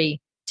visionary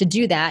to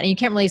do that. And you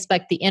can't really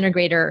expect the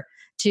integrator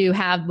to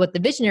have what the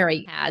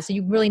visionary has. So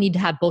you really need to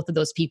have both of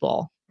those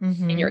people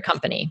in your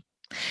company.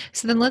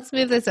 So then let's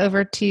move this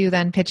over to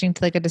then pitching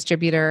to like a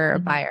distributor or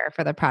buyer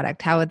for the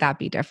product. How would that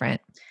be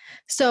different?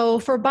 So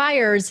for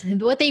buyers,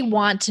 what they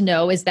want to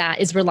know is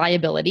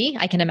reliability.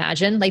 I can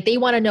imagine, like they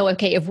want to know,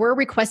 okay, if we're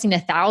requesting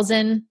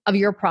 1,000 of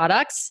your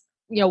products,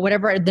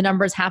 whatever the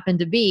numbers happen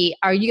to be,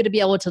 are you going to be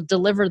able to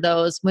deliver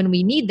those when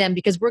we need them?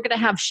 Because we're going to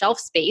have shelf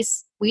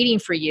space waiting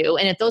for you.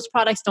 And if those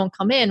products don't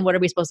come in, what are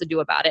we supposed to do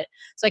about it?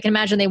 So I can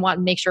imagine they want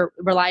to make sure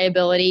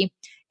reliability.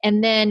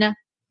 And then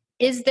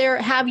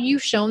have you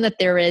shown that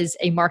there is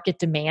a market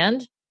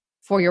demand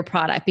for your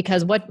product?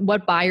 Because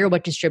what buyer,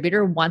 what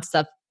distributor wants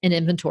stuff in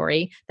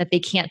inventory that they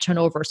can't turn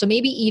over? So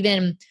maybe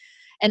even,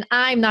 and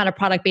I'm not a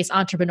product-based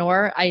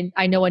entrepreneur,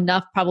 I know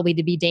enough probably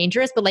to be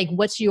dangerous, but like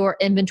what's your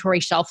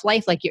inventory shelf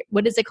life? Like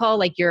what is it called?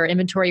 Like your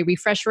inventory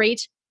refresh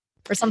rate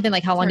or something,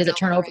 like how long does it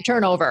turn over?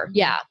 Turnover.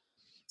 Yeah.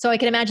 So I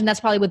can imagine that's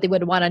probably what they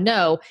would want to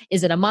know.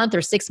 Is it a month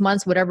or 6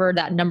 months, whatever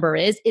that number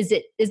is?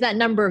 Is that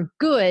number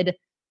good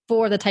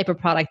for the type of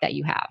product that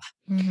you have?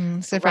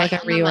 So if I can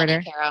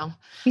reorder. Carol.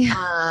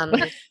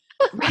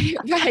 Right,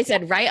 I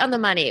said right on the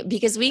money,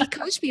 because we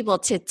coach people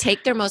to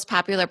take their most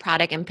popular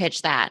product and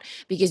pitch that,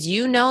 because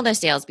the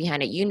sales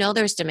behind it,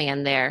 there's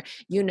demand there,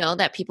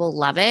 that people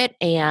love it,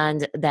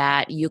 and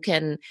that you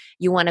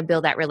want to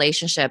build that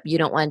relationship. You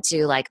don't want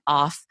to like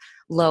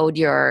offload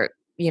your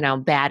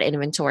bad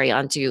inventory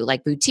onto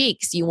like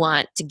boutiques. You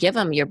want to give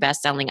them your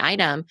best selling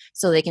item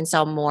so they can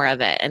sell more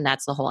of it, and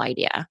that's the whole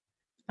idea.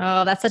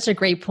 Oh, that's such a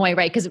great point,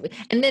 right?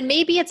 And then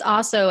maybe it's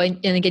also,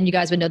 and again, you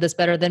guys would know this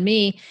better than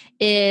me,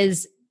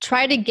 is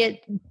try to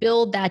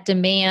build that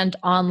demand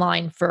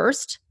online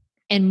first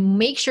and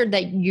make sure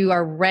that you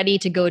are ready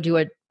to go to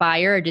a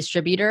buyer or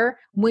distributor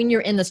when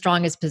you're in the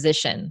strongest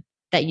position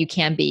that you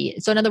can be.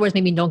 So in other words,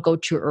 maybe don't go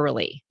too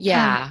early.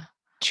 Yeah.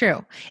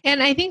 True.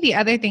 And I think the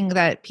other thing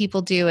that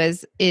people do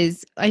is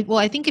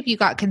I think if you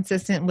got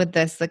consistent with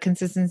this, the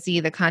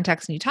consistency, the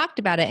context, and you talked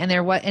about it and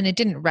it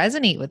didn't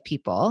resonate with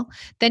people,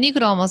 then you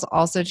could almost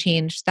also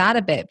change that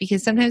a bit,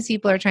 because sometimes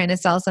people are trying to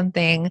sell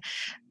something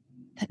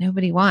that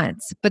nobody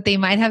wants, but they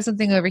might have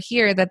something over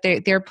here that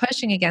they're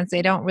pushing against.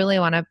 They don't really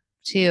want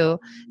to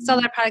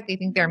sell that product. They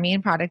think their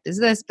main product is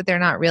this, but they're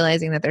not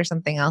realizing that there's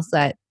something else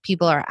that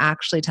people are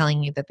actually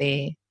telling you that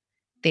they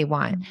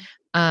want.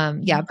 Or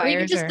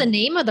even just the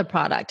name of the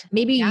product.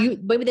 Maybe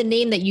the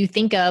name that you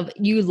think of,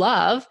 you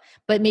love,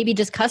 but maybe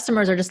just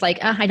customers are just like,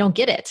 I don't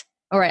get it,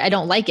 or I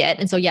don't like it.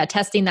 And so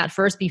testing that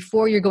first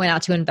before you're going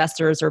out to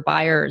investors or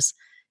buyers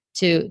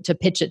to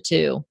pitch it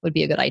to would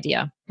be a good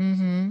idea.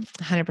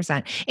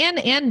 100%.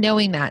 And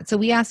knowing that. So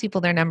we ask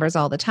people their numbers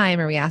all the time,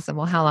 or we ask them,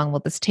 well, how long will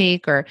this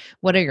take? Or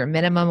what are your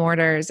minimum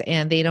orders?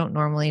 And they don't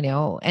normally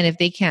know. And if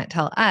they can't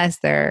tell us,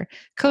 they're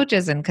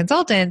coaches and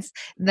consultants,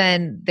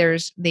 then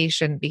they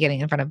shouldn't be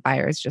getting in front of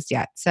buyers just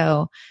yet.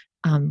 So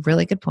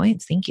really good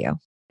points. Thank you.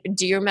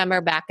 Do you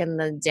remember back in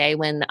the day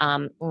when,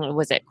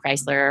 was it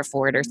Chrysler or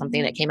Ford or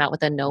something that came out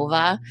with a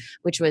Nova,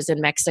 which was in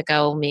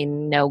Mexico,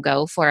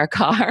 no-go for a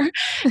car?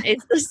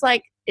 It's just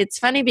like, it's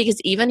funny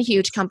because even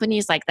huge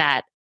companies like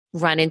that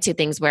run into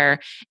things where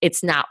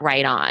it's not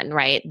right on,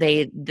 right?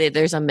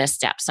 There's a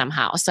misstep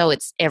somehow. So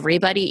it's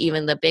everybody,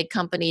 even the big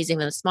companies,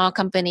 even the small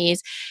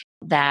companies,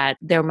 that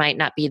there might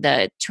not be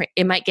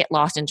it might get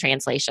lost in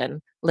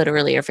translation,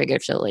 literally or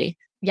figuratively.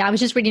 Yeah, I was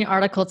just reading an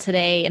article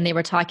today and they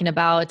were talking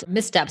about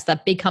missteps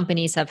that big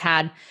companies have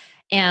had.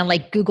 And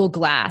like Google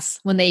Glass,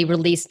 when they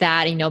released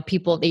that,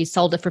 people, they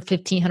sold it for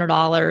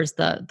 $1,500,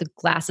 the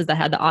glasses that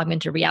had the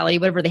augmented reality,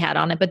 whatever they had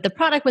on it. But the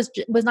product was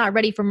not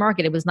ready for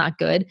market. It was not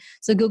good.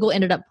 So Google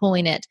ended up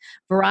pulling it.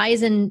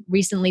 Verizon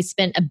recently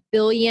spent $1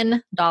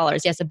 billion,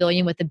 yes, a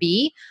billion with a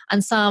B,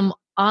 on some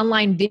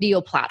online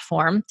video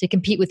platform to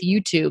compete with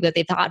YouTube that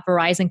they thought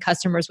Verizon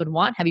customers would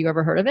want. Have you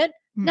ever heard of it?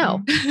 No.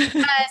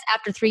 Because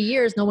after 3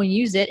 years, no one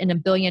used it, and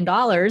 $1 billion.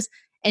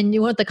 And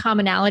you know what the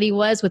commonality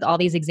was with all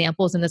these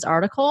examples in this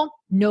article?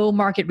 No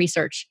market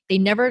research. They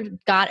never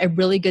got a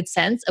really good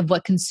sense of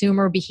what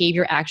consumer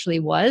behavior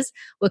actually was,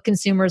 what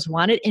consumers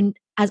wanted. And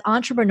as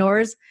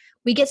entrepreneurs,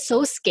 we get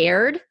so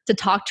scared to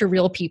talk to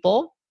real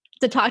people,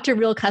 to talk to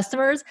real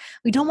customers.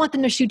 We don't want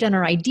them to shoot down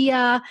our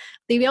idea.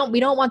 We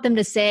don't want them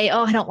to say,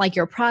 oh, I don't like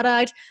your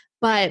product.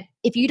 But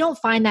if you don't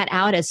find that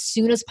out as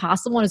soon as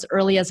possible and as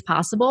early as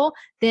possible,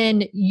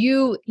 then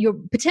you're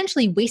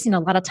potentially wasting a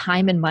lot of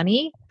time and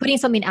money putting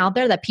something out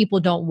there that people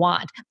don't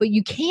want. But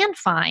you can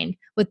find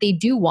what they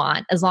do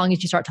want as long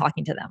as you start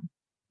talking to them.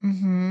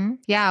 Mm-hmm.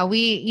 Yeah,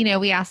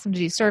 we ask them to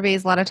do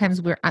surveys. A lot of times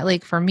we're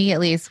like, for me, at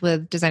least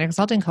with Designer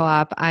Consulting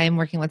Co-op, I'm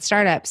working with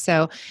startups.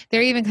 So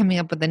they're even coming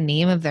up with the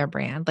name of their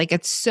brand. Like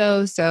it's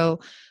so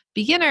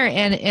beginner.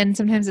 And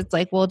sometimes it's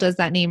like, well, does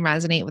that name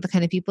resonate with the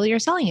kind of people you're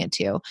selling it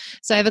to?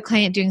 So I have a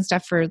client doing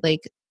stuff for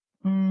like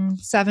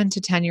 7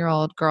 to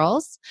 10-year-old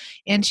girls.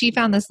 And she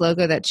found this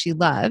logo that she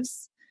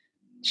loves.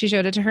 She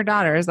showed it to her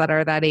daughters that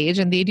are that age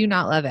and they do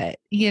not love it,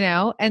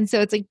 And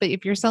so it's like, but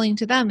if you're selling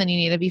to them, then you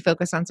need to be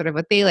focused on sort of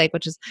what they like,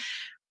 which is,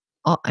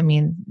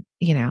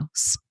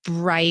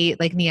 bright,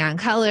 like neon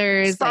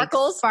colors,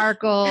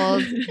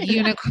 sparkles,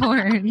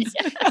 unicorns.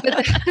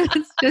 But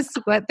that's just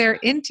what they're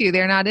into.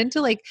 They're not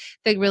into like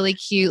the really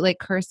cute, like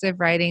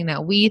cursive writing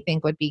that we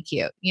think would be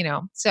cute,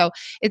 So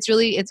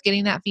it's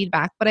getting that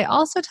feedback. But I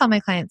also tell my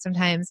clients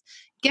sometimes,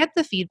 get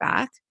the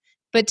feedback,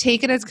 but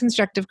take it as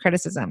constructive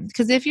criticism.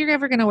 Because if you're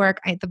ever going to work,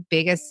 the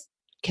biggest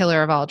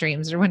killer of all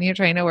dreams, or when you're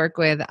trying to work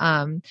with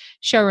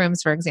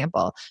showrooms, for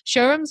example,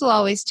 showrooms will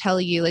always tell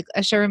you, like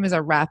a showroom is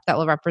a rep that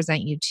will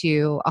represent you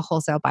to a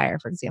wholesale buyer,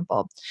 for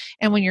example.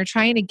 And when you're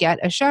trying to get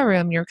a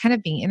showroom, you're kind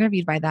of being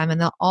interviewed by them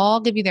and they'll all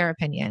give you their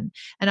opinion.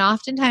 And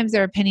oftentimes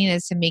their opinion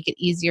is to make it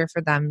easier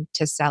for them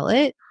to sell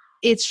it.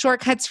 It's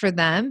shortcuts for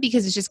them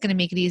because it's just going to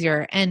make it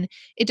easier. And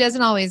it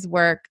doesn't always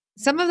work.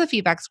 Some of the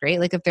feedback's great.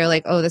 Like if they're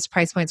like, oh, this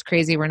price point's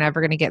crazy, we're never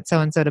going to get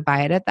so-and-so to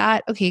buy it at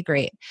that. Okay,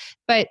 great.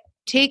 But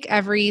take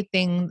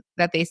everything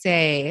that they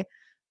say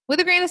with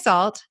a grain of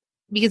salt,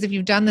 because if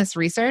you've done this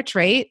research,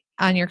 right,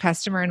 on your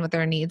customer and what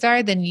their needs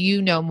are, then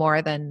you know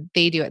more than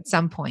they do at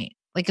some point,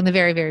 like in the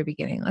very, very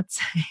beginning, let's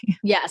say.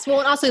 Yes. Well,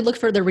 and also look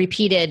for the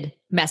repeated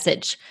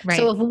message. Right.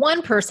 So if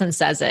one person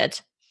says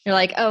it, you're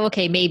like, oh,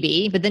 okay,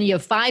 maybe. But then you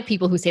have 5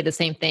 people who say the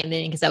same thing.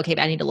 Then you can say, okay,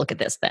 I need to look at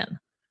this then.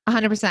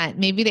 100%.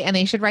 Maybe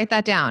they should write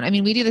that down. I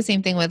mean, we do the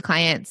same thing with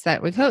clients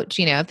that we coach.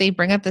 If they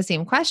bring up the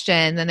same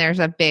question, then there's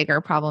a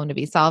bigger problem to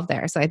be solved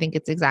there. So I think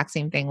it's the exact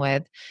same thing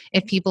with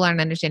if people aren't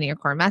understanding your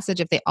core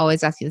message, if they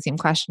always ask you the same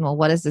question, well,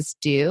 what does this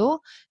do?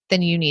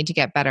 Then you need to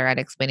get better at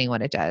explaining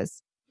what it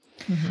does.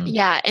 Mm-hmm.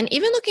 Yeah. And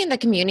even looking at the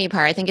community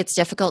part, I think it's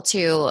difficult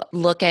to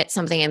look at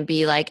something and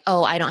be like,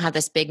 oh, I don't have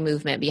this big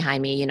movement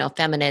behind me,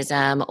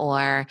 feminism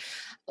or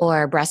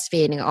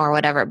breastfeeding or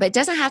whatever, but it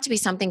doesn't have to be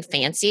something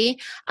fancy.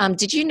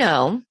 Did you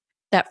know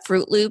that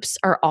Fruit Loops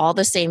are all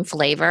the same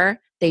flavor?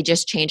 They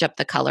just change up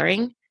the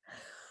coloring.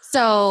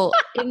 So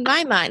in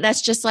my mind,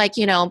 that's just like,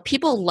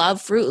 people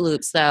love Fruit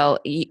Loops though.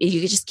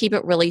 You just keep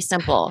it really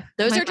simple.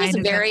 Those are just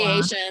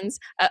variations.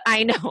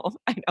 I know.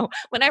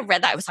 When I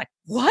read that, I was like,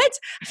 what?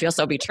 I feel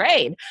so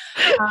betrayed.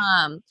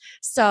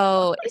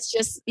 So it's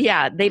just,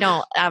 they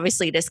don't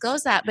obviously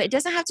disclose that, but it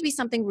doesn't have to be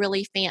something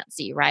really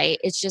fancy, right?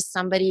 It's just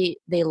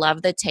they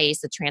love the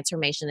taste. The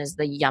transformation is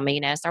the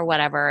yumminess or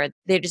whatever.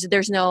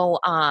 There's no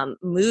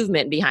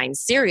movement behind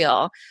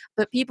cereal,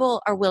 but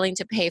people are willing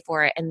to pay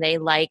for it and they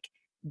like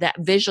that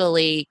visual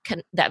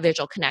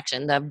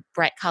connection, the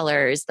bright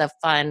colors, the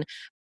fun,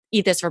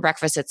 eat this for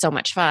breakfast, it's so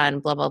much fun,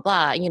 blah, blah,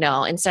 blah,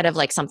 instead of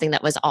like something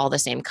that was all the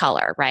same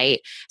color, right?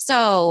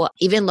 So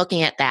even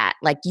looking at that,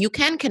 like you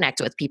can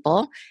connect with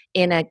people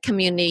in a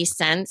community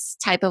sense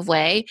type of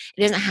way.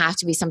 It doesn't have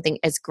to be something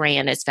as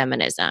grand as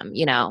feminism,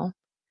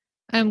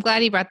 I'm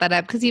glad you brought that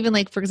up because even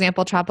like, for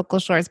example, Tropical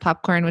Shores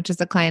Popcorn, which is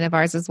a client of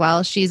ours as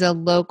well, she's a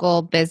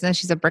local business.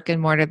 She's a brick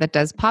and mortar that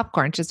does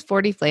popcorn. She has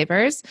 40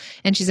 flavors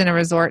and she's in a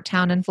resort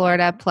town in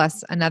Florida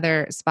plus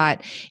another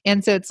spot.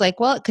 And so it's like,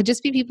 well, it could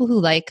just be people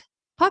who like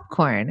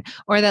popcorn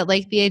or that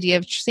like the idea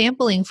of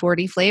sampling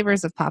 40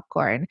 flavors of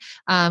popcorn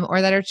or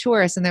that are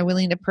tourists and they're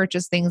willing to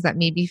purchase things that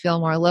maybe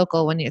feel more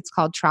local when it's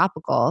called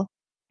tropical.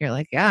 You're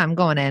like, yeah, I'm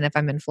going in if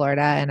I'm in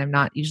Florida and I'm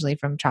not usually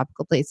from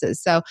tropical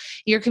places. So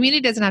your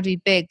community doesn't have to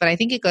be big, but I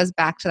think it goes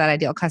back to that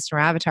ideal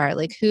customer avatar,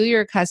 like who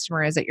your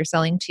customer is that you're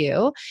selling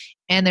to.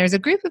 And there's a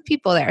group of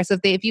people there. So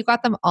if you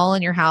got them all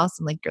in your house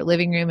and like your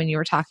living room and you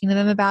were talking to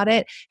them about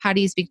it, how do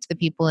you speak to the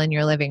people in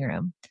your living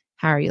room?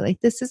 How are you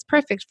like, this is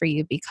perfect for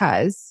you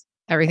because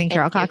Everything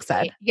Carol Cox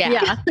said.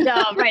 Yeah.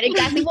 No, right.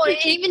 Exactly. Well,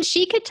 even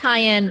she could tie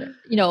in,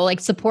 like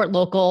support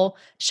local,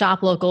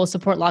 shop local,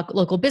 support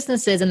local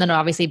businesses. And then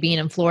obviously being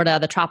in Florida,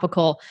 the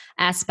tropical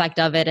aspect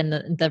of it and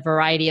the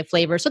variety of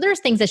flavors. So there's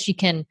things that she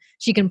can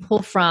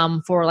pull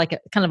from for like a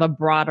kind of a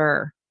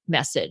broader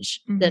message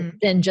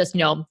than just,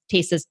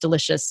 taste this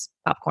delicious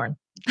popcorn.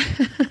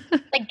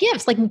 like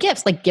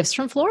gifts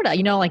from Florida,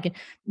 like a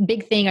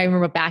big thing. I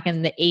remember back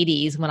in the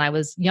 80s when I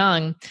was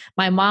young,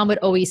 my mom would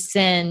always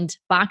send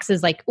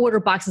order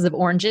boxes of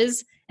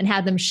oranges and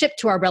have them shipped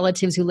to our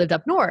relatives who lived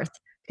up north.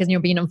 Because,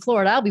 being in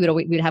Florida, we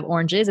would have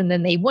oranges and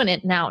then they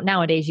wouldn't.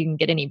 Nowadays you can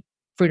get any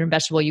fruit and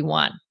vegetable you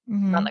want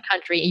around the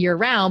country year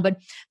round. But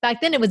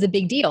back then it was a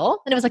big deal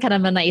and it was like kind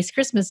of a nice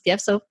Christmas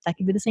gift. So that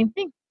could be the same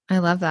thing. I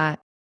love that.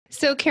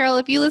 So Carol,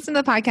 if you listen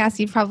to the podcast,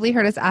 you've probably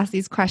heard us ask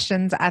these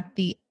questions at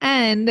the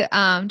end.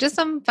 Just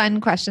some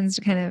fun questions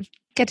to kind of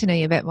get to know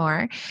you a bit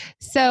more.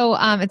 So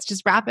it's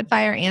just rapid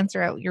fire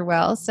answer at your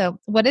will. So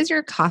what is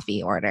your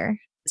coffee order?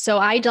 So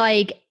I'd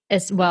like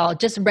as well,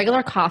 just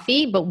regular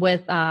coffee, but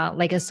with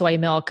like a soy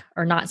milk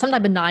or some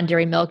type of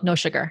non-dairy milk, no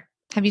sugar.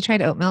 Have you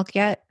tried oat milk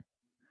yet?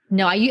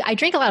 No, I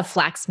drink a lot of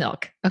flax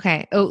milk.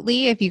 Okay.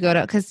 Oatly, if you go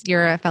to, because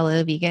you're a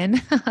fellow vegan,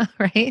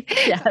 right?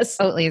 Yes.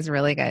 Oatly is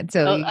really good.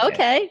 So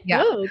okay.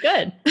 Yeah. Oh,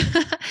 good.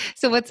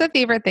 So what's the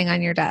favorite thing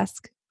on your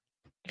desk?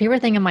 Favorite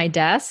thing on my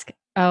desk?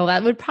 Oh,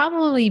 that would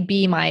probably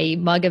be my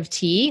mug of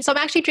tea. So I'm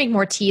actually drink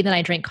more tea than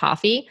I drink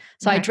coffee.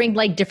 So I drink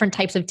like different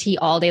types of tea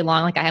all day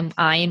long. Like I'm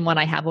eyeing one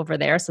I have over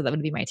there. So that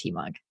would be my tea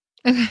mug.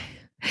 Okay.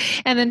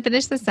 And then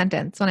finish the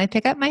sentence. When I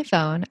pick up my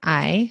phone,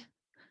 I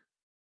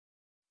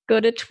go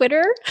to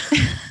Twitter.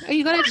 Oh,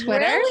 you go to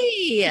Twitter?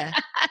 Really? Yes.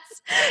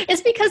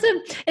 It's because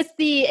it's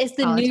the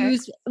Politics.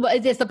 news. Well,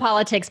 it's the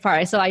politics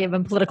part. So I am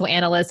a political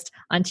analyst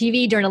on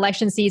TV during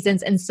election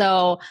seasons. And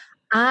so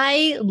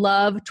I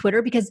love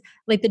Twitter because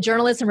like the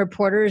journalists and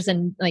reporters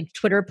and like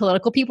Twitter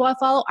political people I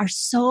follow are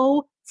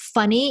so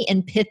funny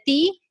and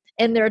pithy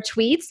in their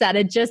tweets that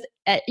it just,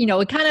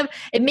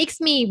 it makes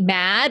me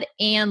mad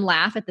and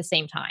laugh at the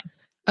same time.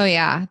 Oh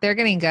yeah. They're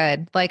getting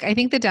good. Like I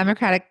think the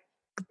Democratic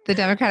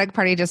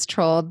Party just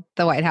trolled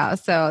the White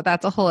House. So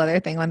that's a whole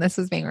other thing when this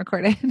was being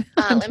recorded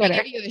on Let Twitter.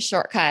 me give you a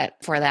shortcut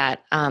for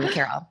that,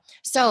 Carol.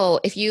 So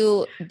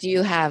do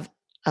you have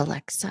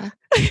Alexa?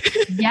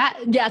 Yeah.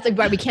 It's like,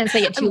 right. We can't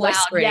say it too loud.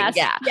 Yes.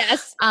 Yeah.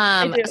 Yes.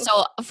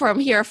 So from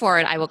here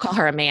forward, I will call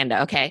her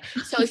Amanda. Okay.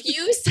 So if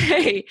you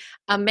say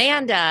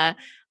Amanda,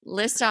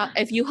 list off,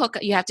 you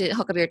have to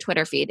hook up your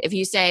Twitter feed. If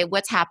you say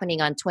what's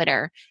happening on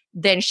Twitter,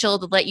 then she'll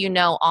let you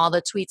know all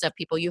the tweets of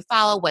people you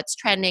follow, what's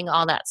trending,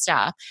 all that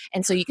stuff.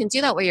 And so you can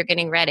do that while you're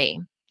getting ready.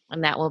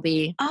 And that will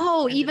be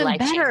even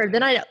better.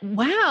 Then I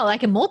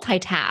can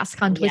multitask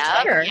on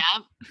Twitter.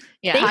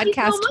 Yeah.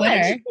 Podcast so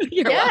Twitter.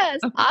 Yes.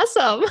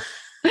 Awesome.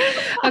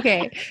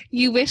 Okay.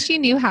 You wish you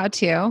knew how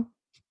to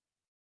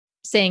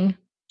Sing.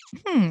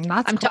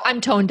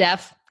 I'm tone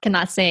deaf.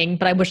 Cannot sing,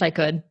 but I wish I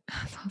could.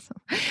 That's awesome.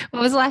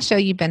 What was the last show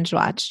you binge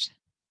watched?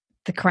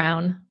 The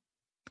Crown.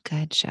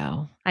 Good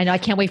show. I know. I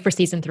can't wait for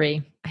season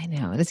 3. I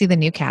know. To see the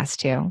new cast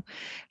too.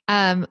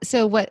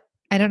 So what,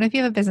 I don't know if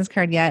you have a business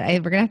card yet.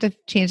 We're going to have to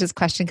change this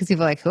question because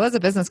people are like, who has a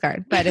business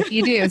card? But if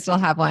you do still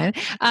have one,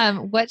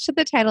 what should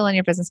the title on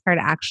your business card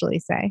actually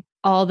say?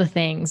 All the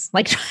things.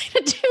 Like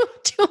trying to do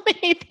too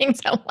many things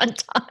at one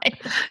time.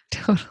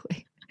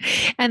 Totally.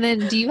 And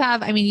then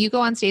you go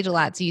on stage a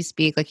lot. So you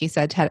speak, like you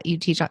said, you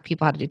teach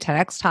people how to do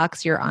TEDx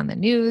talks. You're on the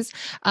news.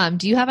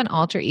 Do you have an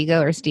alter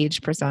ego or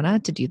stage persona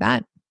to do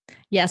that?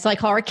 Yeah. So I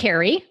call her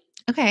Carrie.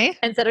 Okay.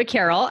 Instead of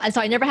Carol. And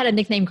so I never had a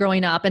nickname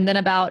growing up. And then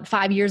about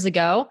 5 years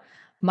ago,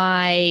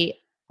 my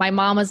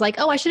mom was like,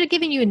 oh, I should have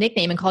given you a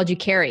nickname and called you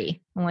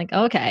Carrie. I'm like,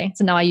 okay.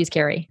 So now I use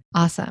Carrie.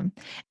 Awesome.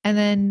 And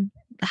then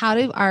how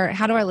do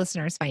our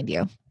listeners find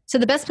you? So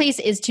the best place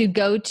is to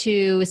go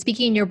to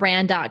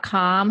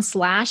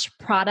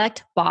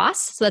speakingyourbrand.com/product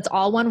boss. So that's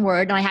all one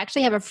word. And I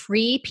actually have a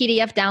free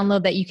PDF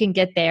download that you can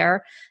get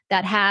there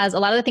that has a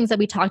lot of the things that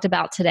we talked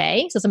about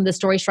today. So some of the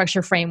story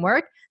structure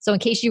framework. So in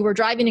case you were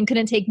driving and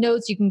couldn't take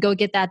notes, you can go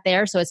get that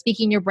there. So it's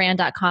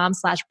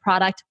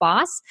speakingyourbrand.com/product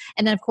boss.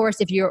 And then of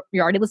course, if you're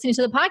already listening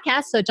to the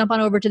podcast, so jump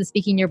on over to the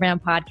Speaking Your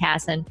Brand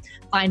podcast and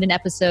find an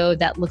episode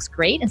that looks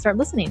great and start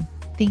listening.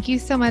 Thank you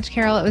so much,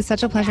 Carol. It was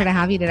such a pleasure to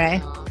have you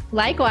today.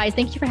 Likewise.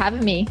 Thank you for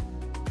having me.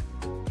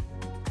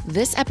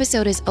 This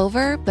episode is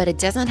over, but it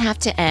doesn't have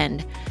to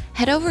end.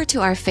 Head over to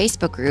our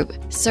Facebook group,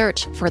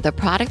 search for the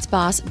Product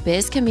Boss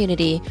Biz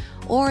Community,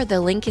 or the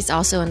link is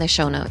also in the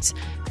show notes.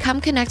 Come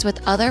connect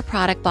with other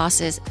product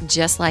bosses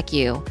just like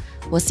you.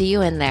 We'll see you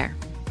in there.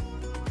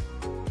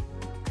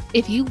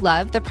 If you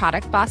love the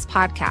Product Boss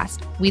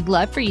podcast, we'd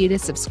love for you to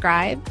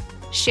subscribe,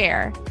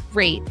 share,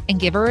 rate, and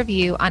give a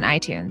review on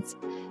iTunes.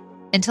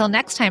 Until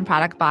next time,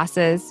 product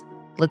bosses,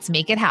 let's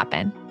make it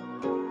happen.